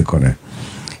پیدا میکنه.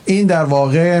 این در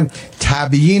واقع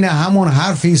تبیین همون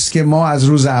حرفی است که ما از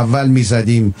روز اول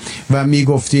میزدیم و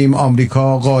میگفتیم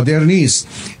آمریکا قادر نیست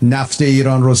نفت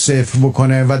ایران رو صفر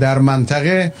بکنه و در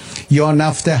منطقه یا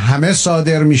نفت همه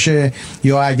صادر میشه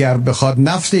یا اگر بخواد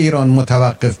نفت ایران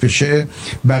متوقف بشه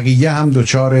بقیه هم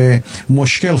دچار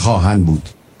مشکل خواهند بود.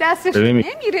 دستش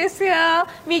نمیرسه،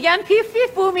 میگن پیف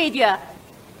پیف بو میدیا.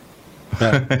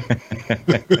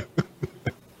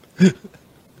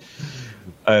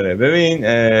 آره ببین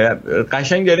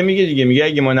قشنگ داره میگه دیگه، میگه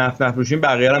اگه ما نفت نفروشیم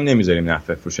بقیه هم نمیذاریم نفت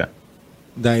بفروشن.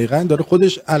 دقیقاً داره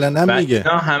خودش علنا میگه.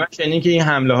 اینا همش یعنی که این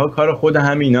حمله ها کار خود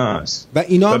همیناست و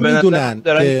اینا میدونن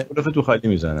که تو خالی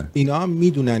میزنن. اینا هم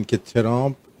میدونن که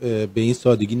ترامپ به این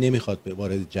سادگی نمیخواد به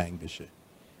وارد جنگ بشه.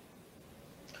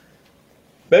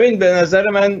 ببین به نظر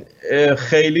من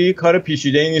خیلی کار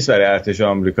پیچیده‌ای نیست برای ارتش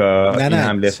آمریکا.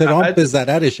 نه ترامپ به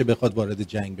ضررشه بخواد وارد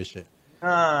جنگ بشه.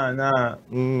 نه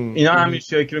اینا همین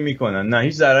فکر رو میکنن، نه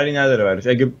هیچ ضرری نداره براش.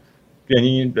 اگه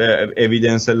یعنی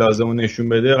اوییدنس لازمو نشون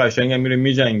بده قشنگ میره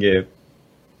میجنگه.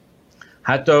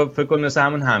 حتی فکر کنم مثل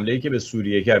همون حمله‌ای که به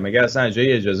سوریه کرد، مگه اصلا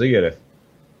جای اجازه گرفت؟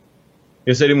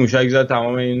 یه سری موشک زد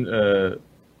تمام این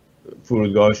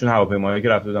فرودگاهاشون، هواپیماهایی که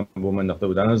رفته بودن بمب انداخته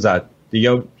بودن و زد.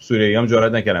 دیگه سوریه‌ای‌ها هم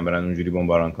جرئت نکردن برن اونجوری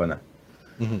بمباران کنن.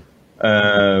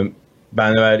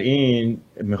 بنابراین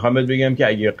میخوام بهت بگم که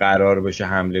اگه قرار بشه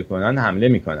حمله کنن حمله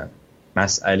میکنن.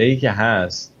 مسئله‌ای که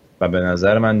هست و به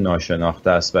نظر من ناشناخته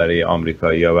است برای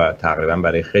آمریکایی‌ها و تقریبا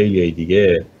برای خیلی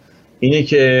دیگه اینه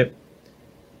که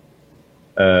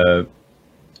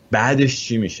بعدش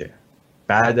چی میشه؟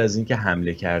 بعد از اینکه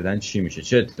حمله کردن چی میشه؟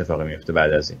 چه اتفاقی میفته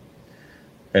بعد از این؟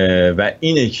 و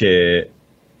اینه که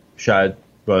شاید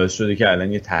باعث شده که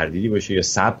الان یه تردیدی باشه یا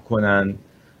صبر کنن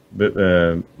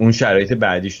اون شرایط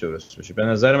بعدیش درست بشه. به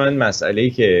نظر من مسئله‌ای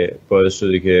که باعث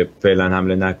شده که فعلا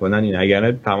حمله نکنن این،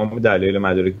 اگر تمام دلایل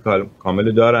مدارک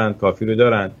کامل دارن، کافی رو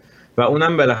دارن و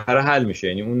اونم بالاخره حل میشه،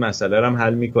 یعنی اون مسئله رو هم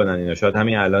حل میکنن اینا. شاید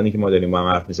همین الانی که ما داریم با هم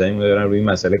حرف میزنیم دارن روی این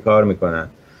مسئله کار میکنن،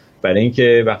 برای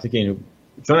اینکه وقتی که اینو،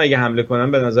 چون اگه حمله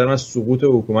کنن به نظر من سقوط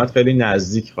حکومت خیلی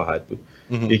نزدیک خواهد بود.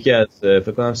 یکی از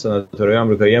فکر کنم سناتورهای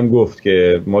آمریکایی هم گفت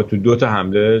که ما تو 2 تا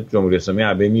حمله جمهوری اسلامی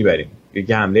عربه میبریم،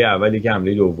 یکی حمله اول یکی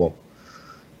حمله دوم.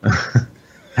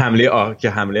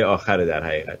 حمله آخره در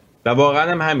حقیقت. و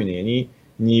واقعا هم همینه، یعنی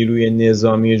نیروی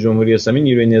نظامی جمهوری اسلامی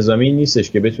نیروی نظامی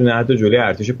نیستش که بتونه حتی جلوی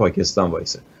ارتش پاکستان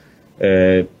وایسه.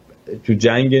 تو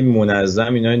جنگ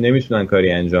منظم اینا نمیتونن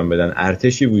کاری انجام بدن.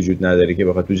 ارتشی وجود نداره که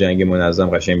بخواد تو جنگ منظم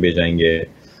قشنگ بجنگه.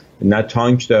 نه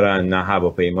تانک دارن، نه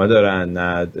هواپیما دارن،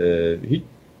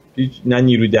 نه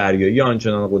نیروی دریایی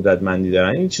آنچنان قدرتمندی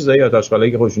دارن. این چیزایی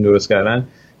آتش‌خالایی که خودشون درست کردن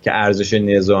که ارزش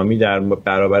نظامی در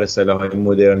برابر سلاح‌های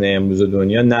مدرن امروز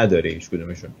دنیا نداره هیچ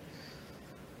کدومشون.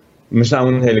 مثل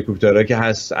اون هلیکوپترها که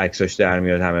هست عکساش در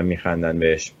میاد همه میخندن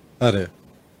بهش. آره.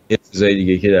 یه چیزای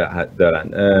دیگه که دارن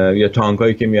یا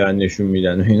تانکایی که میارن نشون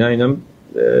میدن و اینا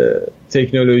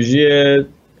تکنولوژی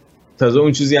تازه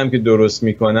اون چیزی هم که درست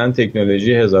میکنن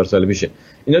تکنولوژی 1000 سال پیشه.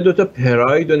 اینا 2 تا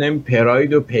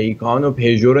پراید و پیکان و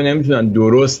پژو رو نمیتونن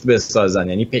درست بسازن.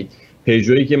 یعنی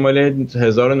پژویی که مال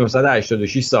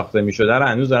 1986 ساخته میشده رو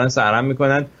هنوز دارن سرهم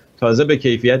میکنن، تازه به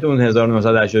کیفیت اون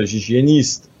 1986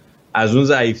 نیست، از اون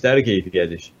ضعیف‌تر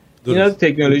کیفیتش. اینا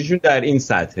تکنولوژیشون در این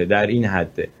سطحه، در این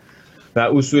حده و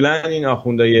اصولا این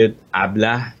آخوندهای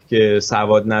ابله که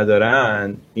سواد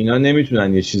ندارن اینا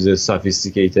نمیتونن یه چیز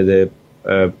سافیستیکیتد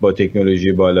با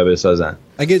تکنولوژی بالا بسازن.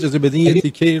 اگه اجازه بدین یه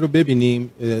تیکه رو ببینیم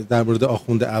در مورد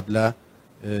آخوند ابله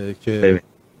که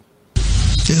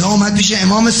اومد پیش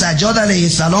امام سجاد علیه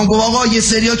السلام گفت آقا یه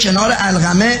سریا کنار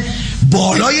القمه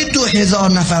بالای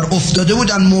 2000 نفر افتاده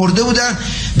بودن، مرده بودن،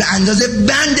 به اندازه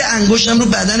بند انگشتم رو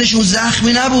بدنشون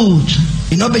زخمی نبود،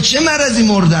 اینا به چه مرضی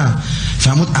مردن؟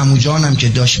 فرمود عمو جانم که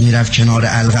داشت میرفت کنار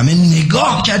القمه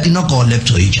نگاه کرد اینا قالب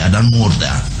تویی کردن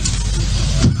مردن.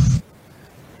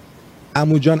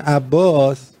 عمو جان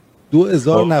عباس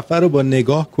 2000 نفر رو با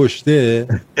نگاه کشته،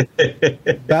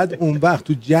 بعد اون وقت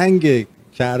تو جنگ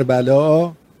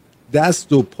کربلا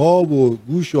دست و پا و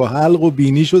گوش و حلق و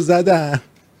بینیشو زدن.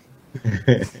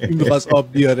 این میخواست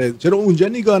آب بیاره، چرا اونجا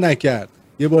نگاه نکرد؟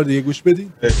 یه بار دیگه گوش بدین.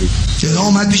 جلو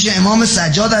اومد پیش امام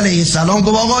سجاد علیه السلام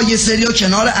گفت آقا یه سریا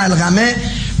کنار القمه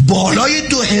بالای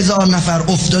 2000 نفر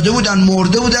افتاده بودن،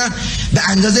 مرده بودن، به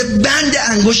اندازه بند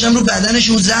انگشتم رو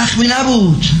بدنشون زخمی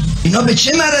نبود، اینا به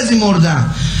چه مرضی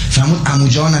مردن؟ فرمود عمو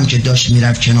جانم که داشت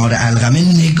میرفت کنار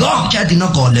القمه نگاه کرد اینا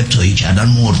قالب تویی کردن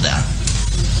مردن.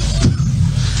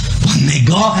 با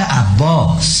نگاه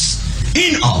عباس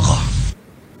این آقا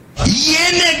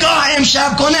یه نگاه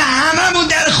امشب کنه هممون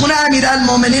در خونه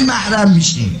امیرالمومنین محرم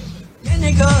میشیم. یه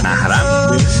نگاه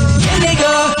محرم، یه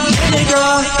نگاه، یه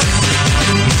نگاه،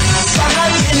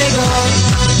 فقط یه نگاه،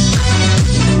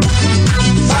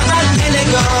 فقط یه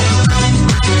نگاه،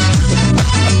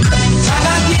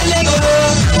 فقط یه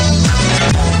نگاه،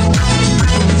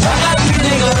 فقط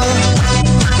یه نگاه.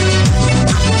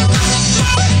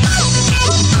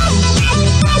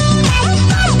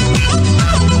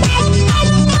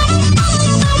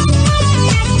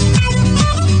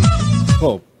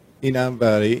 خب اینم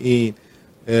برای این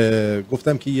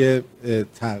گفتم که یه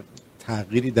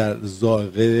تغییری در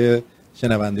ذائقه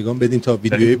شنوندگان بدیم تا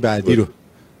ویدیوی بعدی رو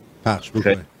پخش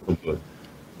بکنه.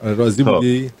 راضی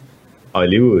بودی؟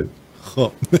 عالی بود.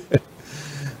 خب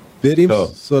بریم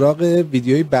سراغ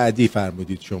ویدیوی بعدی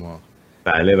فرمودید شما.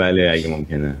 بله بله اگه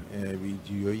ممکنه.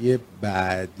 ویدیوی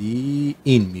بعدی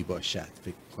این می باشد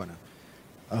فکر کنم.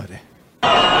 آره.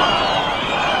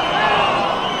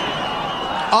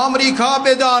 آمریکا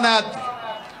بداند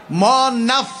ما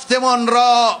نفتمان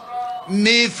را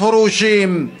می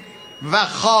فروشیم و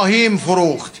خواهیم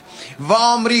فروخت و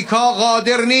آمریکا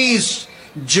قادر نیست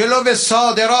جلو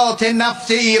صادرات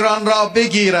نفت ایران را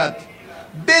بگیرد.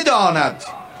 بداند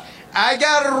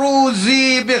اگر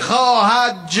روزی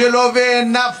بخواهد جلو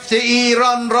نفت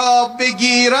ایران را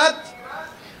بگیرد،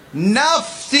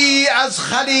 نفتی از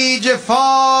خلیج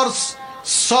فارس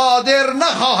صادر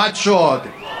نخواهد شد.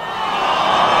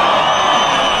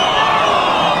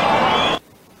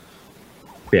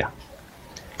 بیا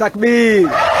تکبیر.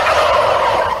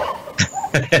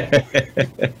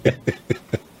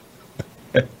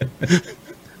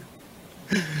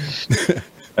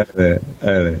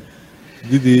 آره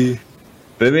دیدی؟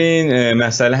 ببین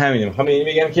مسئله همینه. میخوام اینو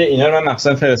بگم که اینا رو من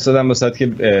مخصوصا فرستادم واسه که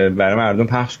برای مردم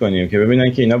پخش کنیم که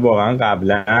ببینن که اینا واقعا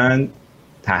قبلا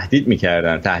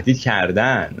تهدید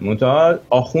کردن منتها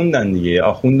آخوندن دیگه،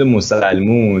 آخوند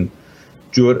مسلمون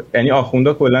یعنی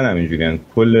آخوندا کلا همینجوریان،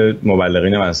 کل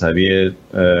مبلغین مذهبی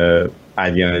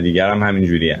ادیان دیگر هم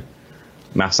همینجوریان،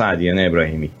 مخصوصا ادیان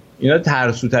ابراهیمی. اینا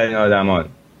ترسوترین آدمان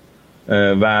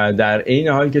و در این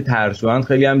حال که ترسوان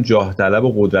خیلی هم جاه طلب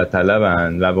و قدرت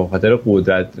طلبن و به خاطر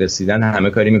قدرت رسیدن همه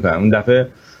کاری میکنن. اون دفعه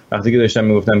وقتی که داشتم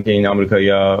میگفتم که این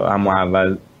آمریکایی‌ها اما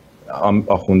اول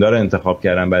آخوندا رو انتخاب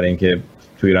کردن برای اینکه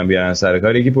تو ایران بیارن سر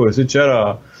کار، یکی پرسید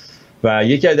چرا، و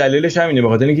یکی از دلایلش همینه، به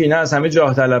خاطر اینکه اینا از همه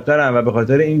جاه طلب‌ترن و به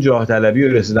خاطر این جاه طلبی و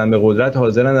رسیدن به قدرت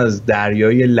حاضرن از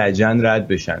دریای لجن رد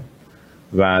بشن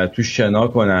و تو شنا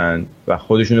کنن و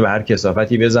خودشونو به هر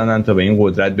کثافتی بزنن تا به این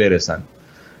قدرت برسن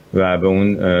و به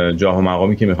اون جاه و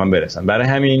مقامی که میخوان برسن. برای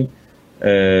همین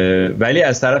ولی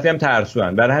از طرفی هم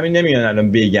ترسوان، برای همین نمیان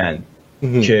الان بگن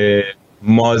که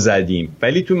ما زدیم،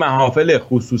 ولی تو محافل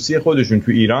خصوصی خودشون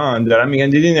تو ایران دارن میگن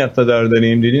دیدین اقتدار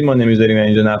داریم، دیدین ما نمیذاریم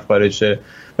اینجا نفت خارج شه،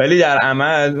 ولی در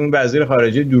عمل اون وزیر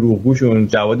خارجه دروغگوشون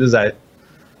جواد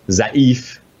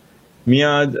ضعیف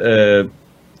میاد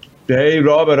هی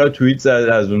راه برای توییت زد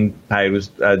از اون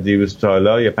دیروز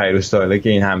تالا که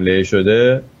این حمله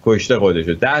شده کشته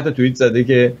خودشو، 10 تا توییت زده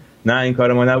که نه این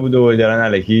کار ما نبوده و دارن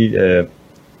الکی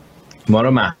ما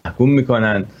رو محکوم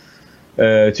میکنن.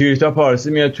 توییتا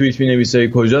پارسی میاد توییت مینویسه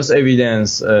کجاست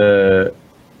اویدنس،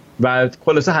 و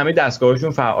خلاصه همه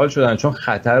دستگاهشون فعال شدن چون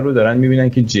خطر رو دارن میبینن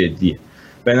که جدیه.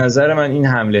 به نظر من این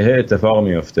حمله اتفاق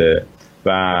میفته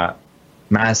و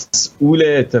مسئول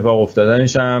اتفاق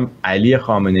افتادنش هم علی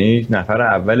خامنه‌ای نفر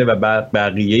اوله و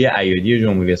بقیه ایادی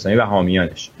جمهوری اسلامی و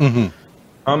حامیانش.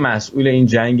 اما مسئول این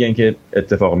جنگن که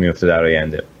اتفاق میفته در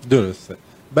آینده. درسته.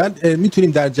 بعد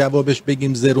میتونیم در جوابش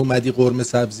بگیم زر اومدی قرمه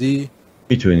سبزی؟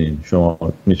 میتونین،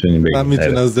 شما میتونین بگید. من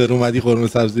میتونم زر اومدی قرمه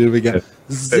سبزی رو بگم.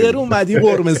 زر اومدی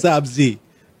قرمه سبزی.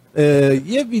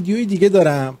 یه ویدیوی دیگه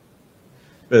دارم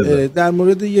در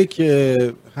مورد یک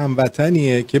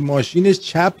هموطنیه که ماشینش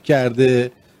چپ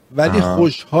کرده ولی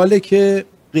خوشحاله که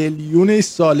قلیونش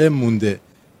سالم مونده.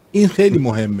 این خیلی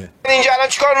مهمه. اینجا الان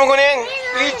چیکار میکنین؟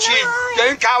 هیچی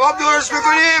داریم کباب درست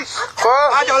میکنیم. خب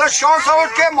بعد حالا شانس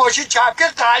آورد که ماشین چپ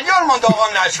کرد قلیان ماند آقا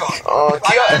نشد.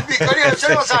 کیا بیکاری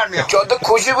اصلا با سر میاد. جاده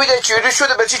کجی بوده چوری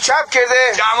شده به چی چپ کرده؟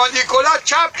 جمادی کلا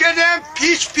چپ کردم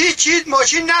پیچید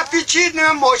ماشین نپیچید نه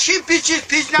ماشین پیچید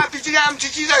نپیچید همچی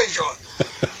چیزایی شد.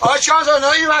 شانس آورد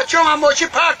این بچه من ماشین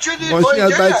پرت شدید. ماشین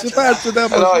از بچه پرت شدم.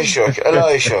 الهی شکر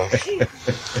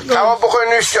کباب بخوری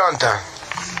نوش جانتن.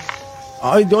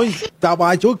 آی داشت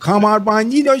توجه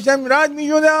کمربندی داشتم رد می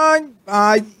شدن،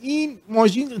 بعد این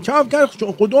ماشین چپ کرد،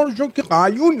 خدا رو شکر که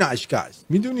قلیون نشکست.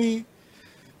 میدونی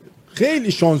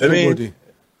خیلی شانس بردی.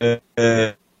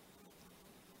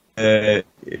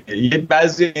 یه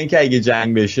بعضی این که اگه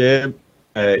جنگ بشه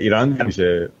ایران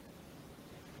میشه،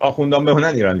 آخوندان بمونن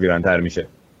ایران ویران‌تر میشه.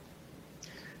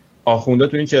 آخوندا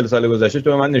تو این 40 سال گذشته تو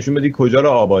به من نشون بدی کجا رو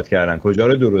آباد کردن، کجا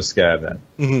رو درست کردن.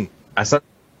 اصلا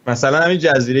مثلا همین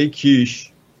جزیره کیش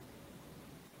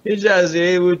یه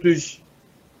جزیره بود، توش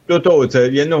 2 تا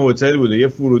هتل، یه هتل بود و یه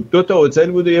 2 تا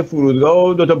هتل بود و یه فرودگاه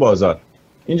و 2 تا بازار.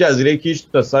 این جزیره کیش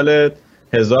تا سال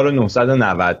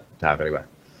 1990 تقریبا.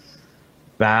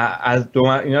 و از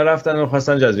اینا رفتن و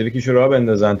خواستن جزیره کیش رو راه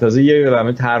بندازن. تازه یه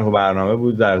عالمه طرح و برنامه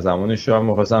بود در زمان شاه،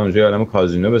 می‌خواستن اونجا یه عالمه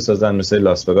کازینو بسازن مثل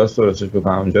لاس وگاس درستش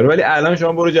بکنن اونجا رو. ولی الان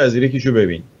شما برو جزیره کیشو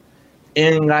ببین،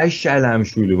 انقدر شلم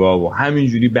شوله بابا،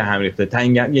 همینجوری به هم ریخته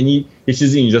تنگم. یعنی یه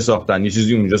چیزی اینجا ساختن، یه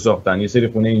چیزی اونجا ساختن، یه سری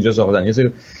خونه اینجا ساختن، یه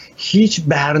سری، هیچ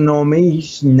برنامه،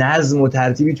 هیچ نظم و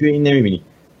ترتیبی توی این نمیبینی.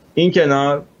 این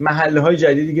کنار محله‌های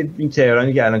جدیدی که این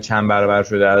تهرانی که الان چند برابر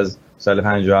شده از سال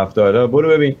 50 70 برو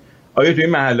ببین، آیا توی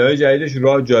این محله‌های جدیدش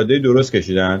راه جاده درست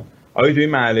کشیدن؟ آیا توی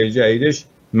این محله جدیدش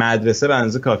مدرسه به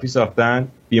اندازه کافی ساختن؟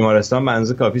 بیمارستان به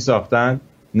اندازه کافی ساختن؟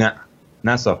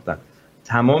 نه ساختن.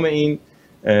 تمام این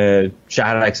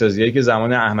شهرک‌سازیایی که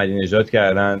زمان احمدی نژاد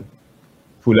کردن،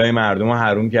 پولای مردم رو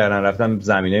حروم کردن، رفتن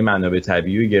زمینه منابع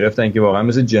طبیعی رو گرفتن که واقعا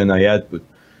مثل جنایت بود.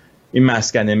 این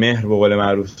مسکن مهر به قول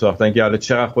معروف ساختن که حالا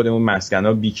چقدر خودمون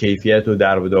مسکن‌ها بی‌کیفیت و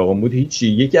در و داغون بود هیچی.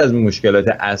 یکی از مشکلات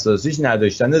اساسیش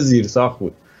نداشتن زیرساخت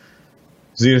بود.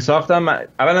 زیرساخت هم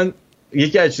اولا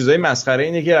یکی از چیزای مسخره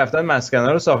اینه که رفتن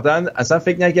مسکن‌ها رو ساختن، اصلا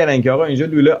فکر نکردن که آقا اینجا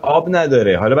لوله آب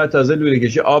نداره، حالا بعد تازه لوله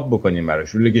کشی آب بکنیم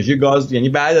براش، لوله کشی گاز. یعنی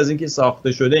بعد از اینکه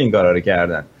ساخته شده این کارا رو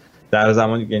کردن. در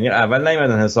زمان یعنی اول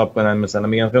نیومدن حساب کنن مثلا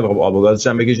میگن خیلی خب آب و گازش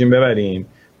هم بکشیم ببریم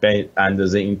به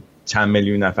اندازه این چند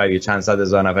میلیون نفر یا چند صد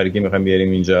هزار نفری که میخوایم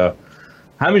بیاریم اینجا.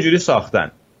 همینجوری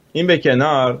ساختن. این به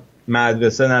کنار،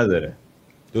 مدرسه نداره،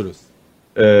 درست،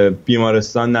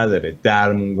 بیمارستان نداره،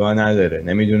 درمونگاه نداره،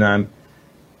 نمیدونم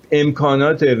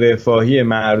امکانات رفاهی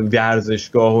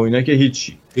ورزشگاه و اینا که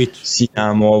هیچی،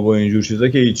 سینما و اینجور چیزا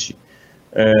که هیچی.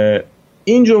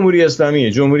 این جمهوری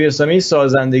اسلامی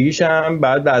سازندگیش هم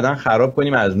بعدا خراب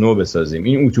کنیم، از نو بسازیم.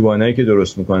 این اتوبانایی که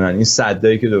درست میکنن، این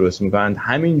سدایی که درست میکنن،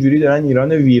 همینجوری دارن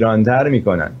ایران ویرانتر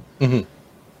میکنن.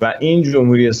 و این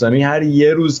جمهوری اسلامی هر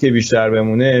یه روز که بیشتر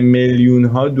بمونه میلیون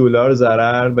ها دلار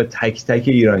ضرر به تک تک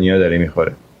ایرانی‌ها داره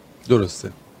میخوره. درسته.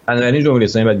 بنابراین جمهوری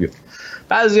اسلامی باید بیفته.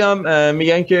 بعضی‌ها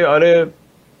میگن که آره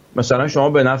مثلا شما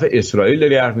به نفع اسرائیل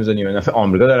داری حرف میزنی، به نفع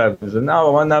آمریکا داری حرف میزنی. نه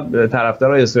واقعا نه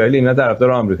طرفدار اسرائیلیم نه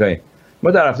طرفدار آمریکاییم.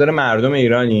 ما طرفدار مردم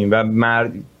ایرانیم و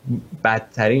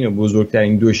بدترین و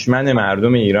بزرگترین دشمن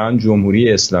مردم ایران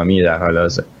جمهوری اسلامی در حال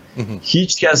حاضر.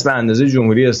 هیچ کس به اندازه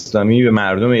جمهوری اسلامی به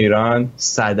مردم ایران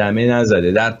صدمه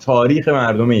نزده در تاریخ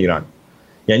مردم ایران.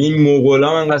 یعنی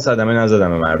مغول‌ها انقدر صدمه نزدن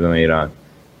به مردم ایران،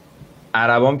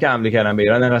 عربام که حمله کردن به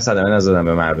ایران انقدر صدمه نزدن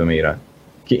به مردم ایران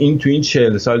که این تو این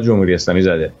 40 سال جمهوری اسلامی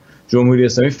زده. جمهوری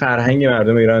اسلامی فرهنگ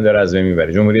مردم ایران داره از بین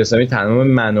میبره. جمهوری اسلامی تمام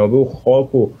منابع و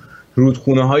خاک و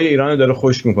رودخونه‌های ایران رو داره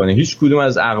خشک میکنه. هیچ کدوم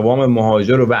از اقوام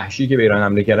مهاجر و وحشی که به ایران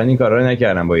حمله کردن این کارا رو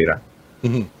نکردن با ایران.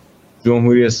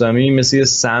 جمهوری اسلامی مثل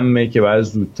سمه که باید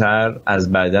زودتر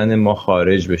از بدن ما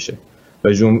خارج بشه و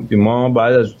ما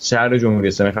باید از شهر جمهوری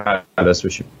اسلامی خلاص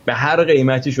بشیم. به هر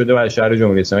قیمتی شده باید شهر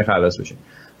جمهوری اسلامی خلاص بشیم.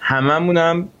 هممون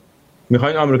هم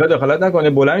میخواین آمریکا دخالت نکنه،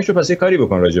 بلند شو پس یه کاری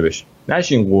بکن راجبش.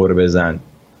 نشین قور بزن.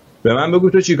 به من بگو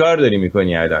تو چی کار داری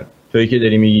میکنی الان؟ تویی که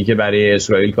داری میگی که برای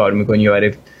اسرائیل کار میکنی یا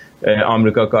برای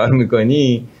آمریکا کار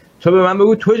میکنی، تو به من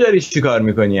بگو تو داری چی کار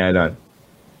میکنی الان؟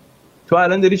 تو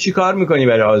الان داری چی کار میکنی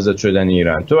برای آزاد شدن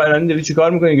ایران؟ تو الان داری چی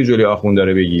کار میکنی که جلوی آخوند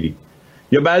رو بگیری؟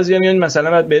 یا بعضیا میان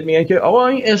مثلا بهت میگن که آقا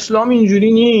این اسلام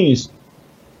اینجوری نیست.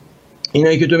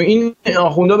 اینایی که تو این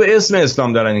آخوندا به اسم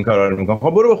اسلام دارن این کارا رو میکنن. خب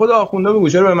برو به خود آخوندا بگو،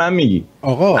 چرا به من میگی؟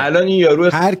 آقا الان این یارو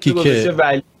هر کی که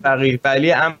ولی فقیه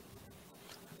ولی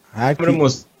امر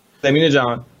مسلمین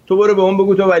جهان، تو برو به اون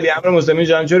بگو تو ولی امر مسلمین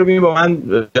جهان، چرا میگی با من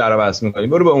جر بحث میکنی؟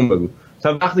 برو به اون بگو.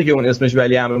 تا وقتی که اون اسمش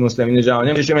ولی امر مسلمین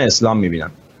جهانه میشه من اسلام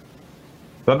میبینم.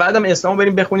 و بعدم اسلامو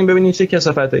بریم بخونیم ببینین چه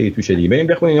کثافتایی توشه دیگه. بریم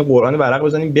بخونین این قرآن ورق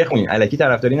بزنین بخونین، الکی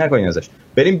طرفداری نکنین ازش.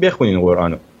 بریم بخونین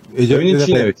قرآنو ببینین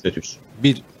چی نوشته توش.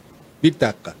 بیر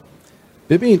دقیقاً.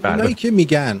 ببین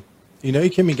اینایی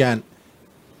که میگن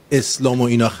اسلام و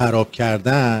اینا خراب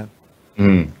کردن،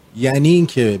 یعنی این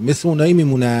که مثل اونایی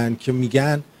میمونن که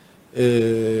میگن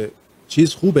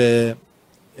چیز خوبه،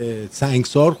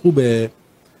 سنگسار خوبه،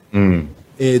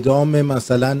 اعدام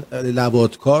مثلا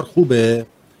لواطکار خوبه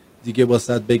دیگه،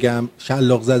 واسط بگم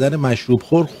شلاق زدن مشروب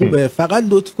خور خوبه، فقط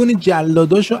لطف کنید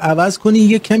جلاداشو عوض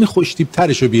کنید یه کمی خوشتیب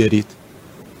ترشو بیارید.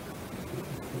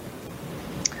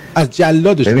 از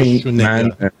جلادش خوششون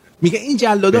نمیاد. میگه این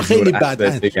جلادا خیلی بد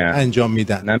انجام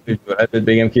میدن. من به جرئت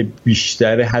بگم که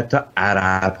بیشتر حتی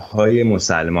عرب‌های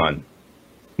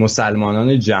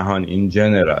مسلمانان جهان این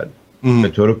جنرال به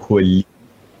طور کلی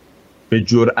به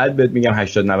جرئت بهت میگم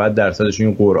 80-90%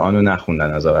 این قرآن رو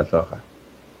نخوندن از اول تا آخر.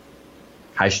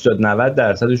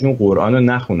 80-90% قرآن رو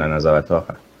نخوندن از اول تا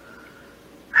آخر.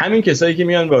 همین کسایی که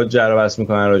میان با جر و بحث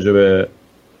میکنن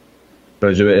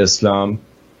راجع به اسلام،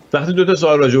 وقتی 2 تا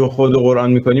سوال راجع به خود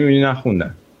قرآن میکنی میبینی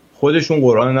نخوندن، خودشون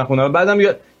قرآن رو نخوندن. و بعدم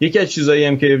یکی از چیزایی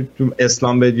هم که تو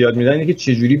اسلام به یاد میدن اینه که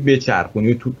چجوری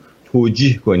بچرخونی و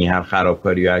توجیه کنی هر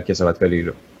خرابکاری یا هر کسافتکاری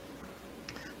رو.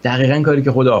 دقیقاً کاری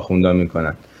که خود آخوندان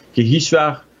میکنن که هیچ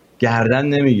وقت گردن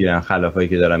نمیگیرن خلافایی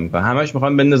که دارن میکنن، همش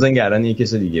میخوان بندازن گردن یک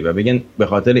کس دیگه و بگن به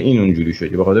خاطر این اونجوری شد،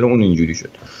 به خاطر اون اینجوری شد.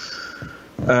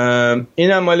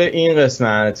 این هم مال این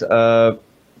قسمت.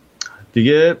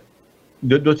 دیگه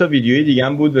دو تا ویدیوی دیگه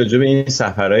هم بود راجع به این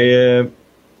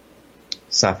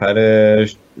سفر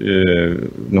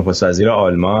نخست وزیر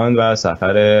آلمان و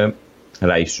سفر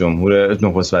رئیس جمهور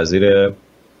نخست وزیر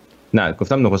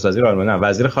آلمان، نه،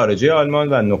 وزیر خارجه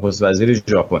آلمان و نخست وزیر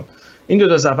ژاپن. این 2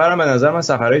 تا سفر هم به نظر من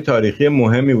سفرهای تاریخی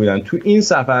مهمی بودن. تو این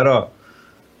سفرها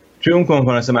توی اون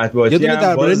کنفرانس مطبوعاتی یه دونه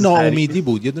درباره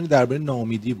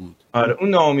ناامیدی بود. آره اون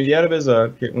ناامیدی رو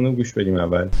بذار که اونو گوش بدیم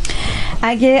اول.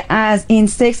 اگه از این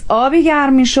سکس آبی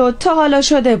گرم میشد تا حالا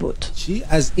شده بود. چی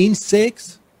از این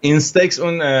سکس؟ اینستکس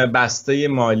اون بسته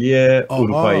مالی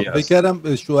اروپایی است.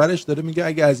 بگم شوهرش داره میگه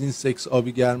اگه از این سکس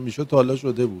آبی گرم میشد تا حالا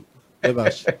شده بود.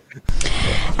 ببخش.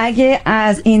 اگه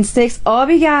از این سکس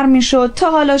آبی گرم میشد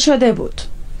تا حالا شده بود.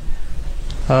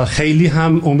 خیلی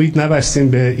هم امید نبستیم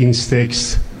به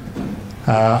اینستکس.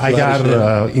 اگر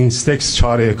اینستکس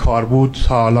چاره کار بود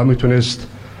تا حالا میتونست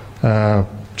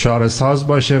چاره ساز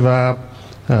باشه و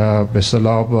به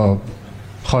اصطلاح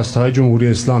خواسته های جمهوری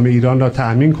اسلامی ایران را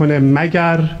تأمین کنه،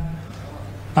 مگر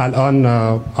الان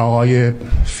آقای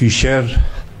فیشر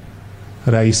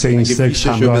رئیس اینستکس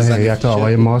همراه هیئت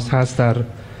آقای ماست هست در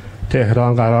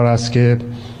تهران، قرار است که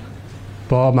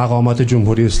با مقامات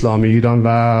جمهوری اسلامی ایران و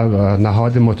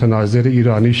نهاد متناظر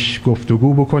ایرانیش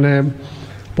گفتگو بکنه.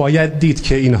 باید دید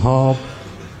که اینها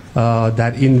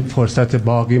در این فرصت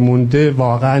باقی مونده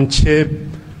واقعا چه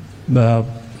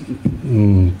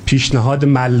پیشنهاد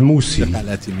ملموسی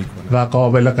و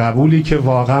قابل قبولی که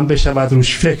واقعا بشود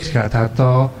روش فکر کرد،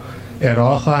 حتی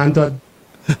ارائه خواهند داد.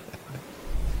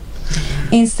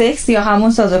 این سکس یا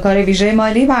همون سازوکار ویژه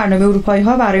مالی برنامه اروپایی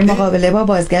ها برای مقابله با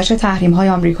بازگشت تحریم های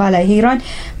آمریکا علیه ایران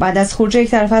بعد از خروج یک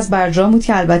طرف از برجام بود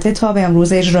که البته تا به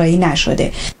امروز اجرایی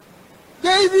نشده.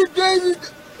 دیوید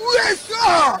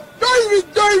USA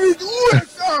دیوید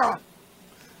USA.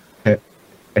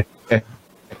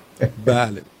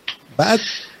 بله. بعد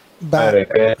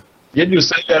یه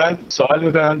دوستانی دارن سوال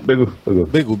میکنن.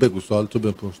 بگو سوال تو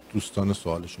بپرس، دوستان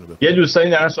سوالشون رو بپرس. یه دوستانی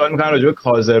دارن سوال میکنن راجع به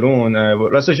کازرون.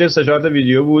 راستش 3-4 تا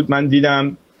ویدیو بود من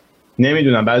دیدم،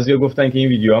 نمیدونم بعضیا گفتن که این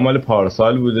ویدیوها مال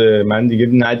پارسال بوده، من دیگه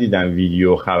ندیدم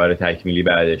ویدیو خبر تکمیلی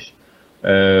بعدش.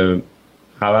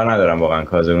 خبر ندارم واقعا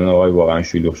کازرون آقای واقعا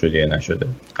شلوغ شده یا نشده.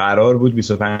 قرار بود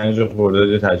 25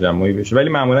 خرداد تجمعی بشه، ولی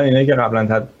معمولا اینایی که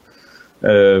قبلا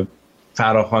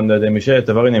فراخوان داده میشه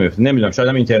اتفاقی نمیفته. نمیدونم شاید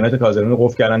هم اینترنت کازرون رو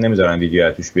قفل کردن نمیذارن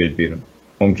ویدیو توش بیاد بیرون،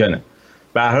 ممکنه.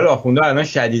 به هر حال آخونده الان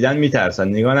شدیداً میترسن،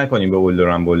 نگاه نکنیم به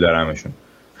بولدرمشون،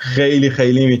 خیلی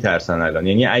خیلی میترسن الان.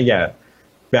 یعنی اگر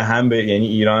به هم یعنی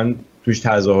ایران توش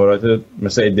تظاهرات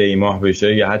مثل دی ماه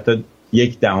بشه یا حتی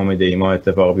 1/10 دی ماه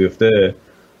اتفاق بیفته،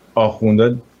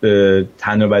 آخونده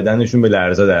تن و بدنشون به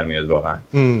لرزه در میاد واقعا.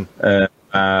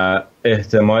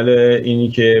 احتمال اینی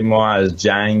که ما از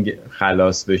جنگ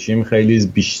خلاص بشیم خیلی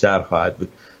بیشتر خواهد بود.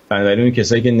 بنابراین اون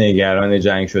کسایی که نگران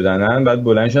جنگ شدنن بعد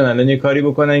بلند شدن الان یه کاری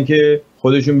بکنن که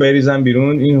خودشون بریزن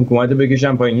بیرون، این حکومت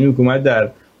بکشن پایین. این حکومت در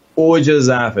اوج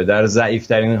ضعفه، در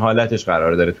ضعیف‌ترین حالتش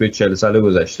قرار داره توی 40 سال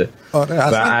گذشته. آره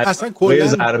اصلا کلا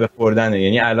ضربه خوردنه،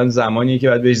 یعنی الان زمانیه که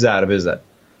باید بهش ضربه زد.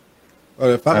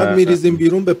 آره فقط میریزیم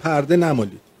بیرون، به پرده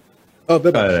نمالید.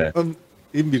 ببخشید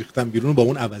این میریختم بیرون با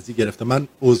اون عوضی گرفته، من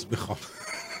عذر میخوام.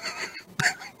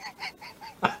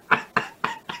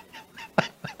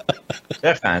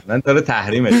 بخند، من داره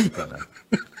تحریمت میکنم.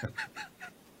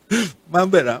 من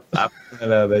برم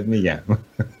بهت میگم.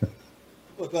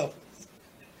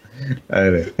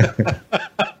 آره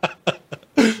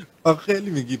خیلی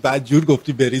میگی بعد جور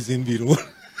گفتی بریزین بیرون.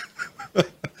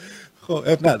 خب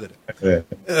اب نداره.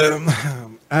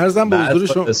 عرضم به حضور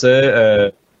شما.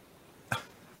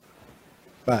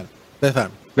 بله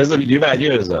بفرمایید. بذار ویدیو بعدی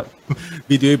بذار.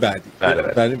 ویدیوی بعدی.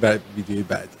 بله. ویدیوی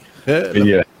بعدی.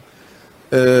 خیلی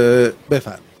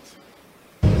بفرمایید.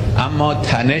 اما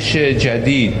تنش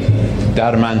جدید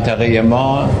در منطقه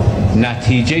ما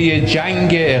نتیجه جنگ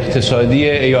اقتصادی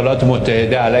ایالات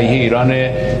متحده علیه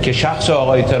ایرانه که شخص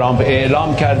آقای ترامپ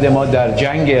اعلام کرده ما در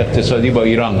جنگ اقتصادی با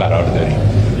ایران قرار داریم.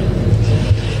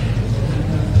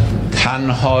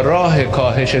 تنها راه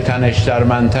کاهش تنش در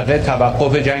منطقه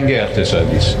توقف جنگ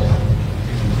اقتصادی است.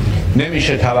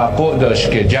 نمیشه توقع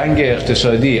داشت که جنگ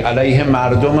اقتصادی علیه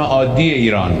مردم عادی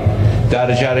ایران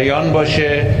در جریان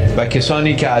باشه و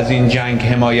کسانی که از این جنگ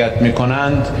حمایت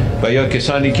میکنند و یا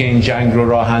کسانی که این جنگ رو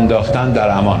راه انداختند در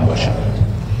امان باشند.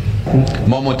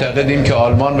 ما معتقدیم که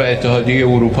آلمان و اتحادیه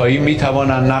اروپایی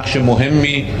میتوانند نقش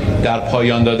مهمی در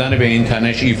پایان دادن به این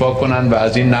تنش ایفا کنند و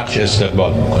از این نقش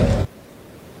استقبال میکنیم.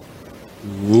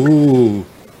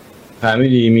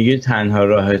 فهمیدی؟ میگه تنها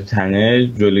راه تنش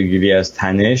جلوگیری از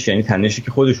تنش، یعنی تنشی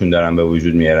که خودشون دارن به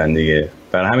وجود میارن دیگه.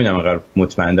 برای همین هم انقدر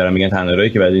مطمئن دارن میگن تنها راهی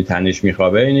که بعد این تنش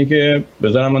میخوابه اینه که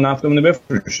بذارن ما نفتمون رو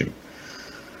بفروشیم.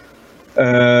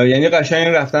 یعنی قشنگ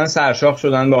رفتن سرشاخ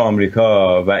شدن با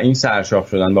آمریکا و این سرشاخ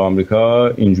شدن با آمریکا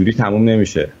اینجوری تموم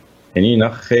نمیشه. یعنی اینا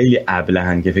خیلی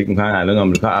ابلهن که فکر میکنن الان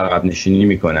آمریکا عقب نشینی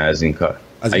میکنه از این کار.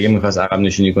 اگه میخواست عقب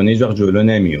نشینی کنه هیچ وقت جلو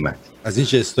نمیومد. از این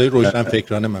جستای روشن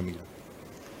فکرانه من میگم.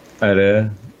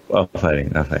 آره آفرین.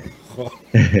 خب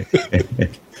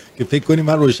که فکر کنی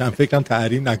من روشن فکرم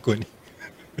تحریم نکنی.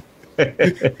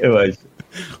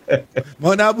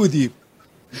 ما نبودیم.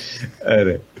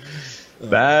 آره.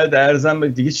 بعد ارزم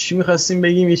دیگه چی میخواستیم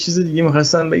بگیم؟ یه چیز دیگه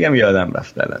میخواستم بگم یادم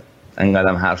رفت الان.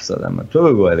 انقدرم حرف زدم من. تو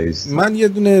بگو علیس. من یه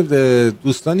دونه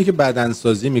دوستانی که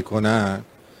بدنسازی میکنن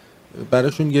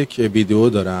براشون یک ویدیو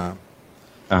دارم.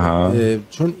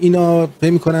 چون اینا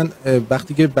فکر میکنن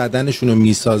وقتی که بدنشون رو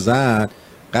میسازن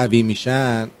قوی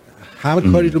میشن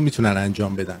همه کاری رو میتونن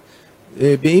انجام بدن.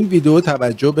 به این ویدیو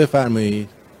توجه بفرمایید.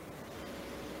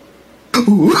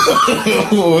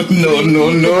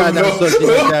 بدنسازی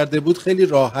کرده بود خیلی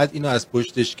راحت اینو از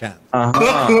پشتش کند.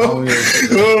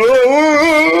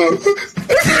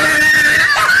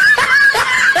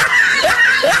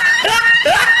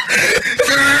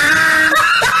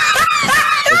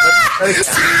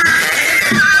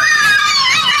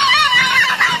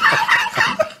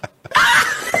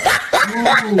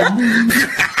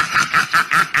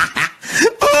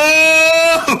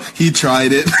 He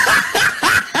tried it.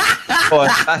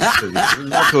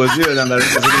 توضیح بدم برای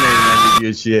کسی که نمیدونن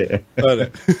ویدیو چیه.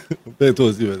 آره به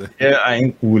توضیح بده.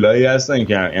 این قولایی هستن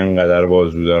که اینقدر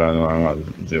بازو دارن و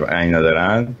اینقدر عینا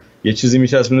دارن، یه چیزی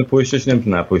میچسبونه پشتش،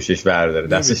 نمیتونه پشتش برداره،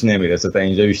 دستش نمیرسه تا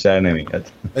اینجا بیشتر نمیاد.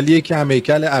 ولی یک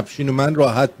همیکل افشین و من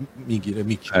راحت میگیره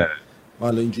میکنه. ما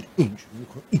حالا اینجوری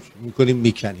میکنیم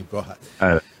میکنیم راحت.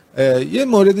 یه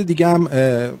مورد دیگه هم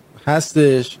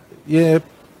هستش، یه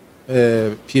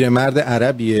پیرمرد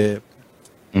عربیه،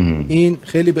 این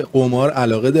خیلی به قمار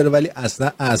علاقه داره ولی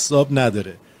اصلا اعصاب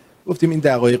نداره. گفتیم این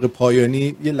دقایق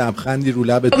پایانی یه لبخندی رو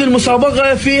لب. هذه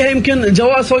المسابقة فيها يمكن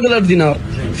جوائز فوق ال1000 دينار،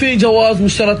 في جواز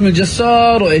مشترك من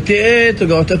الجسار و88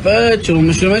 وقهوة فتش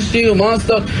ومشي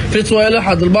وماستر في سويلة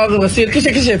حد الباقي غسيل، كل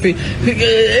شيء في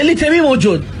اللي تبيه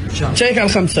موجود. شيك على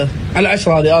 5 على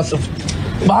 10 هذه آسف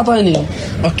بعطها هني.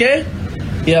 اوكي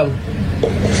يلا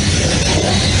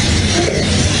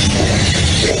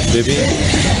ببین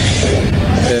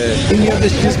این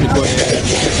یادش چیز میکنه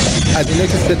از اینه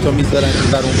که 3 تا میذارن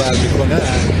این بر اون بر میکنن،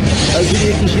 از این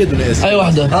یکیش یه دونه اسم. ای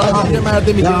وحده یه مرد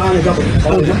میگه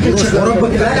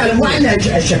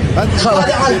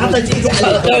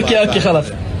اوكي خلاص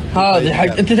هذه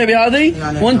حق انت تبي هذه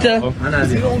وانت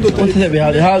تبي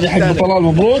هذه حق طلال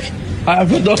مبروك على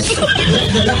الفردوس.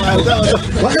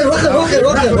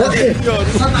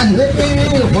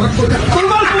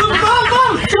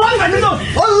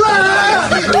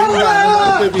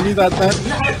 ببینید حتما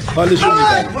حالشون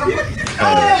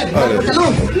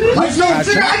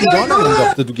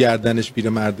میدن تو گردنش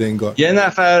پیرمرد انگار. یه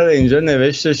نفر اینجا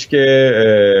نوشتش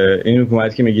که این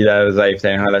حکومت که میگی در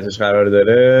ضعیف‌ترین حالتش قرار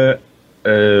داره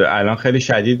الان خیلی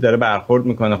شدید داره برخورد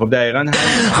میکنه. خب دقیقاً هم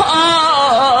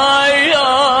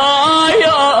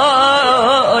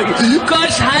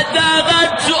کاش حداقل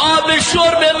تو آب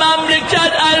شرب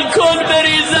مملکت الکل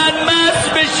بریزن مست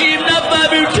بشیم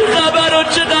نفهمیم چه خبر و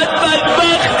چقدر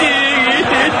بدبختی.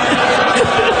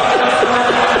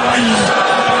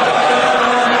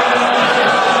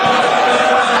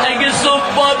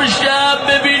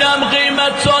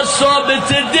 همت تا ثابت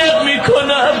دق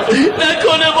میکنم،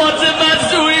 نکنه واسه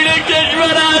مسئولین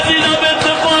کشور عزیزم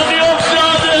اتفاقی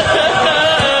افتاده.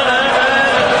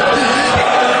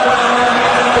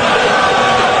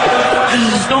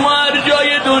 شما هر جای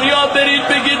دنیا برید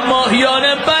بگید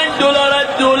ماهیانه $5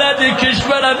 از دولت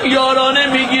کشورم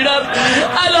یارانه میگیرم،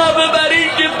 علاوه بر این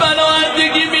که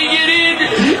پناهندگی میگیرید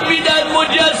میدن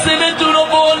مجسمتون رو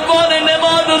به عنوان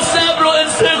نماد و صبر و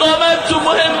استقامت تو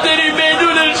مهمترین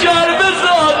میدون شهر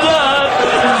بسازن.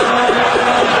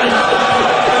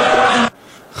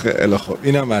 خیلی خوب،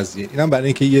 اینم از اینم برای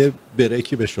اینکه یه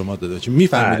بریکی به شما داده چون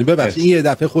میفهمیدیم. ببخشید این یه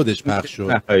دفعه خودش پخش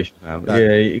شد.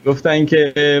 گفتن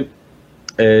که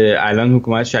الان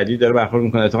حکومت شدید داره برخورد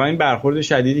میکنه. اتفاقا این برخورد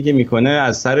شدیدی که میکنه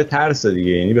از سر ترس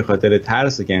دیگه، یعنی به خاطر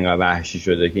ترس که اینقدر وحشی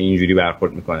شده که اینجوری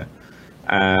برخورد میکنه.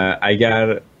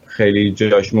 اگر خیلی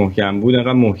جاش محکم بود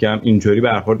اینقدر محکم اینجوری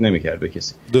برخورد نمیکرد به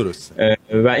کسی. درست.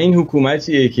 و این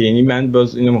حکومتیه که، یعنی من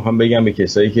باز اینو میخوام بگم به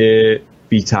کسایی که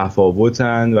بی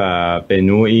تفاوتن و به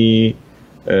نوعی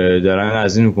دارن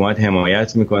از این حکومت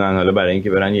حمایت میکنن، حالا برای اینکه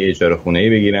برن یه اجاره خونه‌ای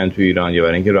بگیرن تو ایران یا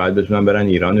برای اینکه راحت بتونن برن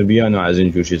ایران و بیان و از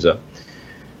این جور چیزا.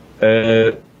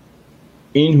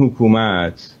 این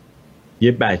حکومت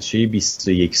یه بچه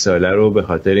 21 ساله رو به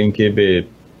خاطر اینکه به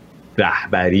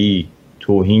رهبری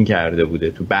توهین کرده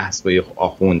بوده تو بحث با یه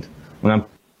آخوند، اونم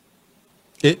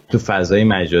تو فضای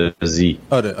مجازی،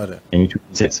 آره یعنی تو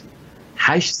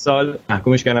 8 سال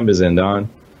محکومش کردن به زندان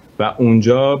و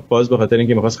اونجا باز به خاطر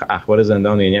اینکه می‌خواست اخبار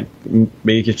زندان، یعنی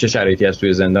بگه که چه شرایطی هست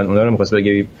توی زندان، اونا رو می‌خواست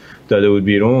بگه داده بود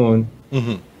بیرون،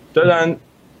 دادن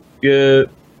یه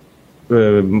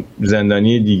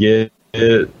زندانی دیگه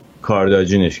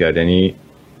کارداجینش کرد، یعنی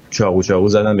چاقو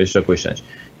زدن بهش تا کشتنش.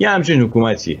 یه همچین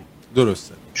حکومتیه.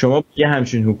 درسته. شما یه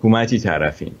همچین حکومتی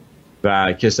طرفین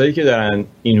و کسایی که دارن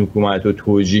این حکومت رو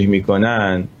توجیه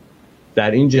میکنن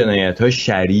در این جنایت ها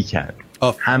شریکن.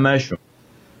 همشون،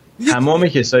 تمام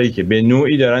کسایی که به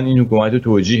نوعی دارن این حکومت رو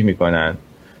توجیه میکنن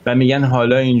و میگن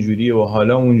حالا اینجوریه و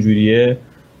حالا اونجوریه،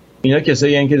 اینا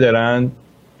کسایی هستن که دارن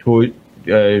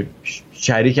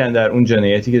شریکن در اون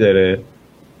جنایتی که داره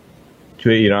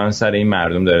توی ایران سر این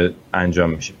مردم داره انجام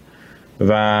میشه.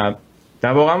 و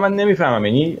در واقع من نمیفهمم،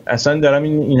 یعنی اصلا دارم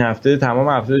این هفته تمام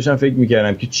هفته داشتم فکر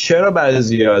میکردم که چرا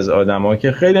بعضی از آدما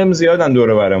که خیلی هم زیادن دور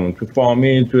و برمون، تو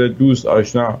فامیل، تو دوست،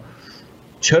 آشنا،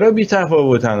 چرا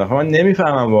بی‌تفاوتن؟ من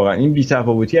نمیفهمم واقعا این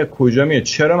بی‌تفاوتی از کجا میاد؟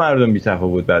 چرا مردم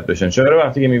بی‌تفاوت بد باشن؟ چرا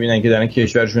وقتی که میبینن که دارن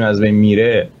کشورشون از بین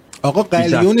میره، آقا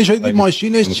قلیونش شده،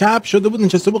 ماشینش چپ شده بود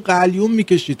نشسته بود قلیون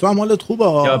میکشید، تو هم حالت خوبه؟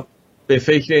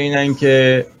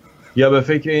 یا به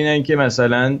فکر اینن که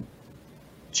مثلا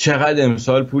چقدر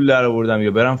امسال پول در آوردم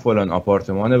یا برم فلان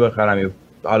آپارتمان بخرم، یا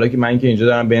حالا که من که اینجا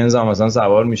دارم بنزم مثلا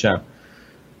سوار میشم.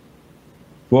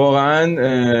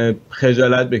 واقعا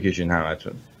خجالت بکشین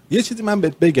همتون. یه چیزی من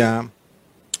بهت بگم،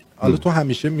 حالا تو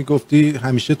همیشه میگفتی،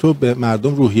 همیشه تو به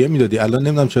مردم روحیه میدادی، الان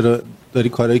نمیدونم چرا داری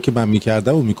کارهایی که من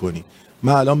میکردم و میکنی.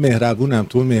 من الان مهربونم،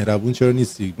 تو مهربون چرا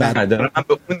نیستی؟ نه دارم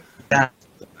به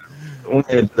اون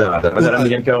دارم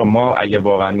میگم که ما اگه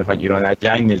واقعا میخواین ایران از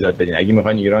جنگ نجات بدین، اگه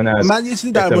میخواین ایران از، من یه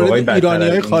چیزی در مورد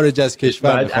ایرانیای خارج از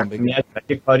کشور میخوام بگم،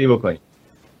 باید کاری بکنید.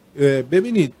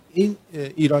 ببینید این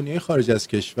ایرانیای خارج از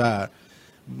کشور،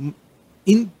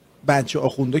 این بچه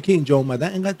آخونده که اینجا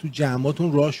اومدن اینقدر تو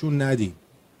جمعاتون راشون ندین.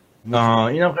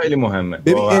 اینم خیلی مهمه.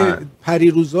 ببین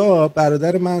پریروزا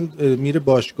برادر من میره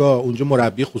باشگاه، اونجا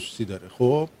مربی خصوصی داره،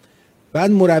 خب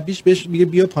بعد مربیش بهش میگه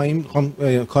بیا پایین میخوام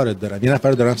کارت دارم، یه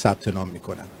نفر دارم ثبت نام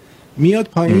میکنم. میاد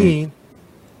پایین،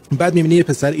 بعد میبینه یه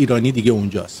پسر ایرانی دیگه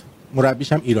اونجاست،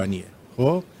 مربیش هم ایرانیه،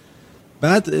 خب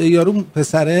بعد یارو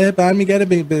پسره برمیگره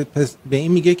به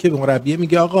این میگه که مربیه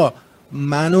میگه آقا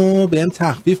منو بهم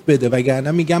تخفیف بده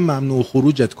وگرنه میگم ممنوع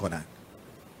خروجت کنن.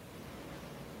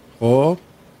 خب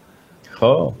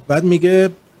بعد میگه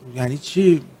یعنی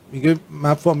چی؟ میگه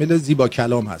من فامیل زیبا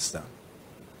کلام هستم.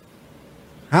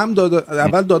 هم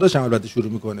اول داداش هم البته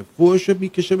شروع میکنه فوشو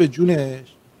میکشه به جونش،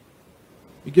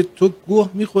 میگه تو گوه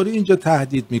میخوری اینجا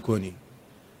تهدید میکنی.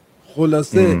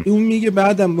 خلاصه اون میگه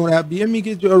بعدم مربیه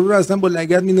میگه جارو رو اصلا با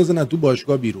لگد میندازن تو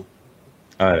باشگاه بیرون.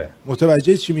 آره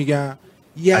متوجه چی میگم؟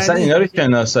 یعنی اصلا اینا رو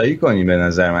شناسایی کنی. به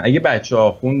نظر من اگه بچه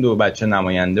آخوند و بچه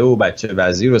نماینده و بچه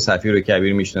وزیر و سفیر و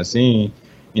کبیر میشناسین،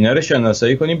 اینا رو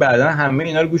شناسایی کنیم، بعدا همه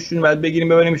اینا رو گوششون بعد بگیریم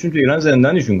ببریمشون تو ایران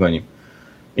زندانشون کنیم.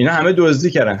 اینا همه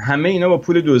دزدی کردن، همه اینا با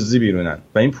پول دزدی بیرونن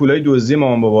و این پولای دزدی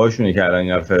مامان باباهاشون کردن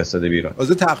اینا رو فرستاده بیرون.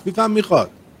 واسه تخفیف هم میخواد.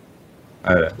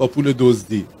 آره با پول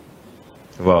دزدی.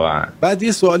 واقعا. بعد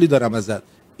یه سوالی دارم ازت،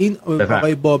 این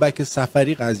آقای بابک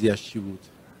سفری قضیهش چی بود؟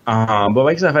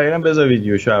 بابک سفری هم بذار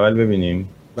ویدیوشو اول ببینیم.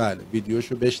 بله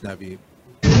ویدیوشو بشنویم.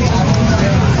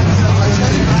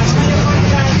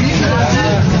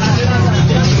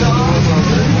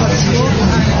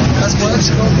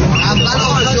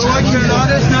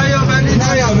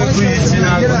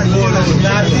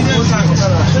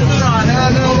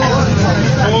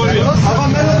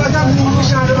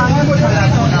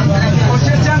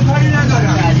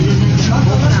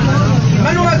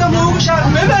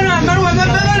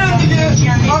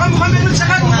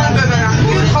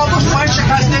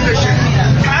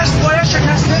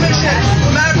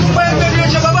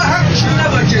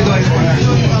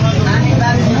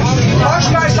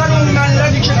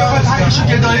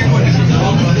 باشی گدایی کنی.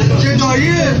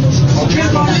 گداییه.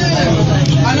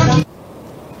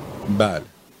 بله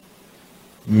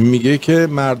میگه که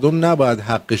مردم نباید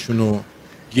حقشونو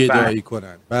گدایی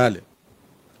کنن. بله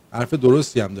حرف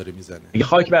درستی هم داره میزنه. میگه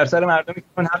خاک بر سر مردم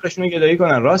میکنن حقشونو گدایی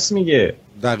کنن. راست میگه.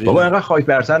 بابا اینقدر خاک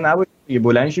بر سر نباید دیگه،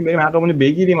 بلندشیم بریم حقمونو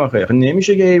بگیریم. آخه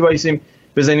نمیشه که هی وایسیم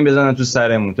بزنن تو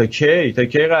سرمون. تا کی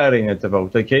قراره این اتفاق؟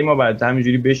 تا کی ما بعد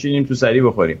همینجوری بشینیم تو سری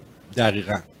بخوریم؟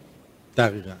 دقیقاً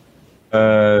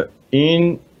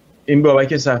این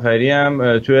بابک سفری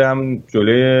هم توی هم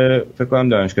جلوی فکر کنم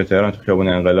دانشگاه تهران تو خیابون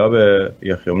انقلاب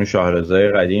یا خیابون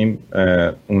شاهرضای قدیم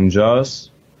اونجاست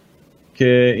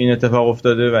که این اتفاق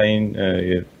افتاده و این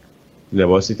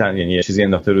لباسی یعنی یه چیزی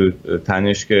انداخته رو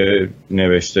تنش که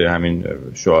نوشته همین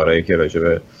شعارهایی که راجع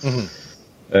به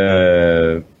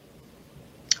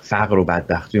فقر و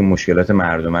بدبختی و مشکلات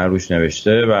مردم روش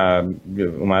نوشته و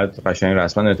اومد قشنگ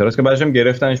رسما اعتراض که بعدش هم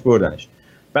گرفتنش بردنش.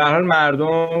 به هر حال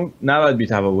مردم نباید بی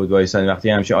تفاوت وایسن وقتی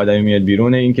همچین آدمی میاد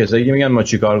بیرون. این کسایی که میگن ما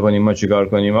چیکار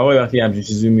کنیم آقا وقتی همچین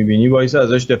چیزی میبینی وایسا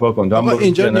ازش دفاع کن. آقا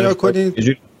اینجا نیا کنین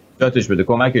جاتش بده،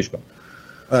 کمکش کن.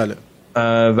 بله.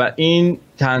 و این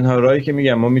تنها راهی که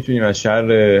میگم ما میتونیم از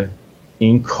شر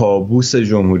این کابوس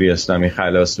جمهوری اسلامی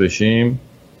خلاص بشیم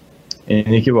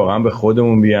اینه که واقعا به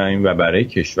خودمون بیایم و برای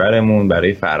کشورمون،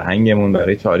 برای فرهنگمون،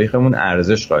 برای تاریخمون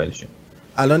ارزش قائل شیم.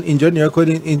 الان اینجا نیا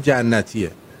کنین این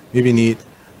جنتیه. میبینید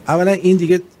اولا این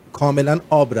دیگه کاملا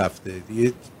آب رفته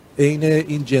دیگه،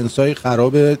 این جنسای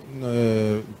خراب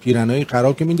پیرنای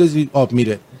خراب که میندازی آب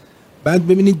میره. بعد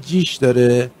ببینید جیش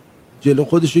داره جلو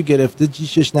خودشو گرفته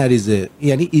جیشش نریزه،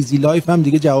 یعنی ایزی لایف هم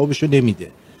دیگه جوابشو نمیده.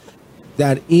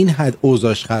 در این حد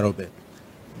اوضاعش خرابه.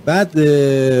 بعد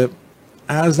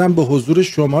عرضم به حضور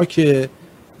شما که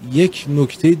یک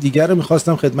نکته دیگر رو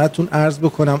میخواستم خدمتتون عرض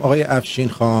بکنم آقای افشین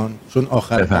خان، چون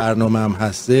آخر برنامه هم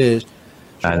هستش.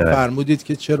 شما فرمودید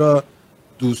که چرا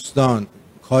دوستان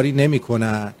کاری نمی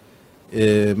کنن.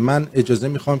 من اجازه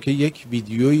میخوام که یک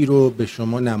ویدیویی رو به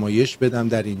شما نمایش بدم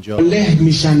در اینجا. له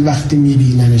میشن وقتی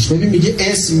میبیننش. ببین میگه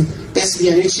اسم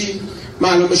یعنی چی؟ من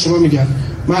الان به شما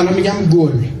میگم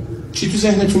گل. چی تو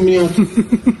ذهنتون میاد؟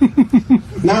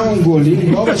 نه اون گلی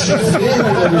بابا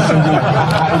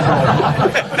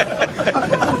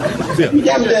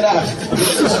میگم درخت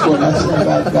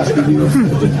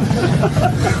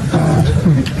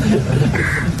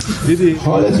دیدی؟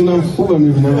 حالتونم خوبه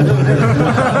میبینم.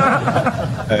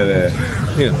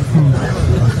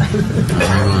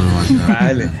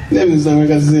 بله نمیدونم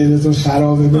اگر ذهنتون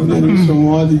خرابه ببینید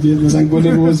شما دیگه مثلا گل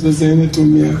روز به ذهنتون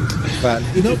میاد. بله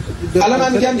الان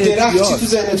من میگم درخت چی تو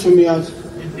ذهنتون میاد؟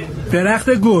 درخت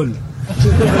گل.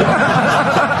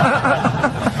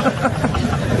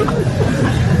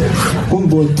 اون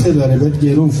بوته داره بهت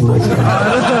گرون فروخته.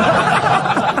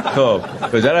 خب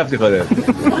کجا رفتی خودت؟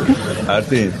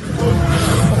 آرتین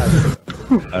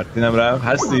هم رفت.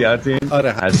 هستی آرتین؟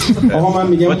 آره هستی. آقا من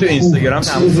میگم تو اینستاگرام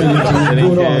تموم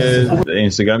شد که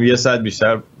اینستاگرام یه ساعت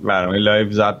بیشتر برنامه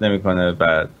لایو ضبط نمیکنه،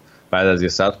 بعد از یه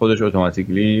ساعت خودش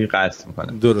اتوماتیکلی قطع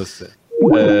میکنه. درسته.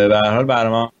 به هر حال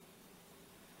برنامه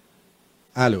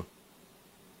الو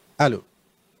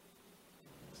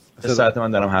ساعت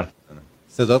من دارم حرف میزنم.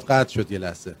 صدات قطع شد یه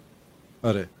لحظه.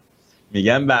 آره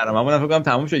میگم برنامه‌مون فکر کنم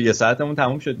تموم شد، یه ساعتمون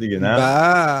تموم شد دیگه. نه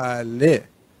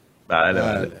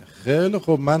بله. خیلی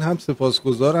خب من هم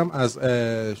سپاسگزارم از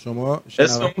شما.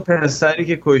 اسم اون پسری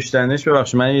که کشتنش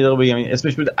ببخشید من یه دقیقه بگم، این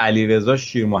اسمش بود علیرضا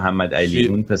شیر محمد علی.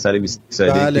 اون پسر 20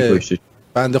 ساله‌ای که کشته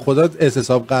بنده خدا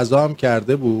اعتصاب غذا هم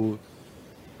کرده بود.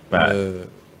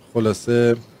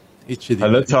 خلاصه هیچ دیگه.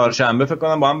 حالا چهارشنبه فکر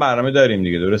کنم با هم برنامه داریم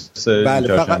دیگه، درسته؟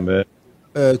 بله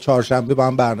چهارشنبه با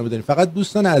هم برنامه داریم. فقط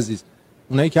دوستان عزیز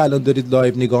اونایی که الان دارید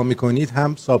لایو نگاه میکنید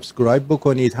هم سابسکرایب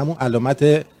بکنید، همون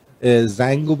علامت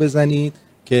زنگو بزنید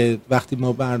که وقتی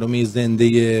ما برنامه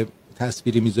زنده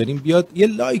تصویری میذاریم بیاد یه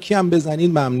لایکی هم بزنید،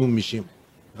 ممنون میشیم.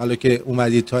 حالا که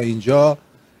اومدید تا اینجا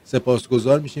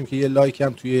سپاسگزار میشیم که یه لایک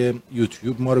هم توی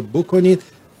یوتیوب ما رو بکنید.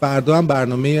 فردا هم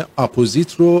برنامه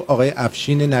اپوزیت رو آقای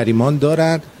افشین نریمان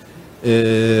دارن.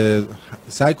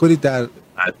 سعی کنید در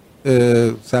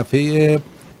صفحه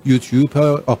یوتیوب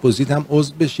اپوزیت هم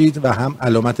عضو بشید و هم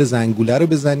علامت زنگوله رو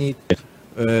بزنید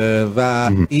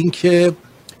و اینکه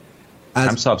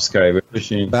هم سابسکرایبر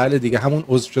بشین. بله دیگه همون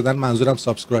عضو شدن منظورم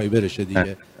سابسکرایبرشه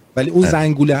دیگه. ولی اون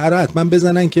زنگوله رو حتما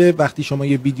بزنن که وقتی شما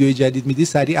یه ویدیوی جدید میدی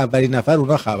سریع اولین نفر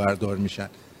اونا خبردار میشن.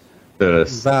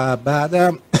 درست. و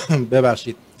بعدم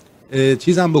ببخشید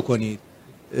چیزم بکنید،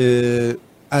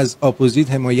 از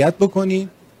اپوزیت حمایت بکنید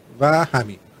و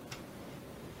همین.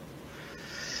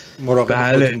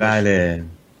 بله.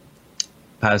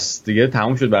 پس دیگه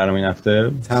تموم شد برنامه این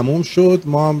هفته. تموم شد.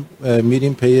 ما هم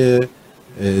میریم پی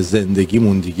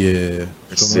زندگیمون دیگه.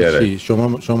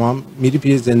 شما هم میری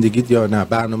پی زندگیت یا نه؟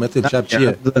 برنامه‌ت امشب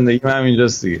چیه؟ زندگی من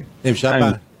همینجاست دیگه.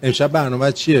 امشب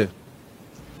برنامه چیه؟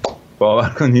 باور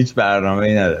کن هیچ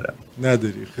برنامه‌ای ندارم.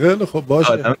 نداری؟ خیلی خب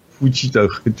باشه. آدم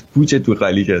پوچ تو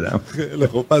خالی شدم. خیلی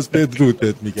خب پس بدرود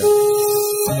بهت میگم.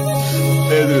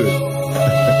 بدرود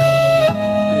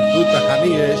به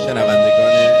همه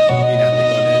شنوندگان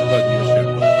بینندگان رادیو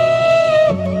شنوا.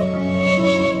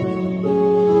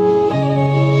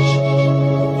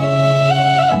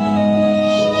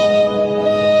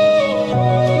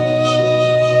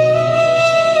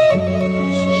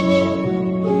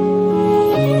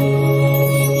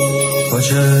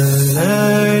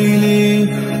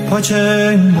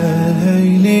 پاچه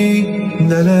لیلی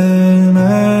دل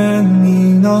من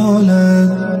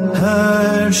مینالد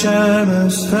هر شب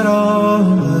از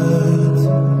فراقت،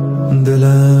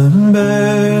 دلم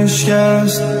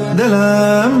بشکست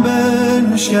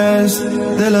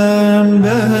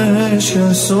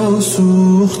و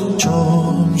سوخت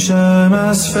چون شم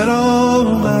از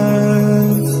فراقت.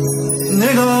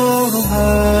 نگاه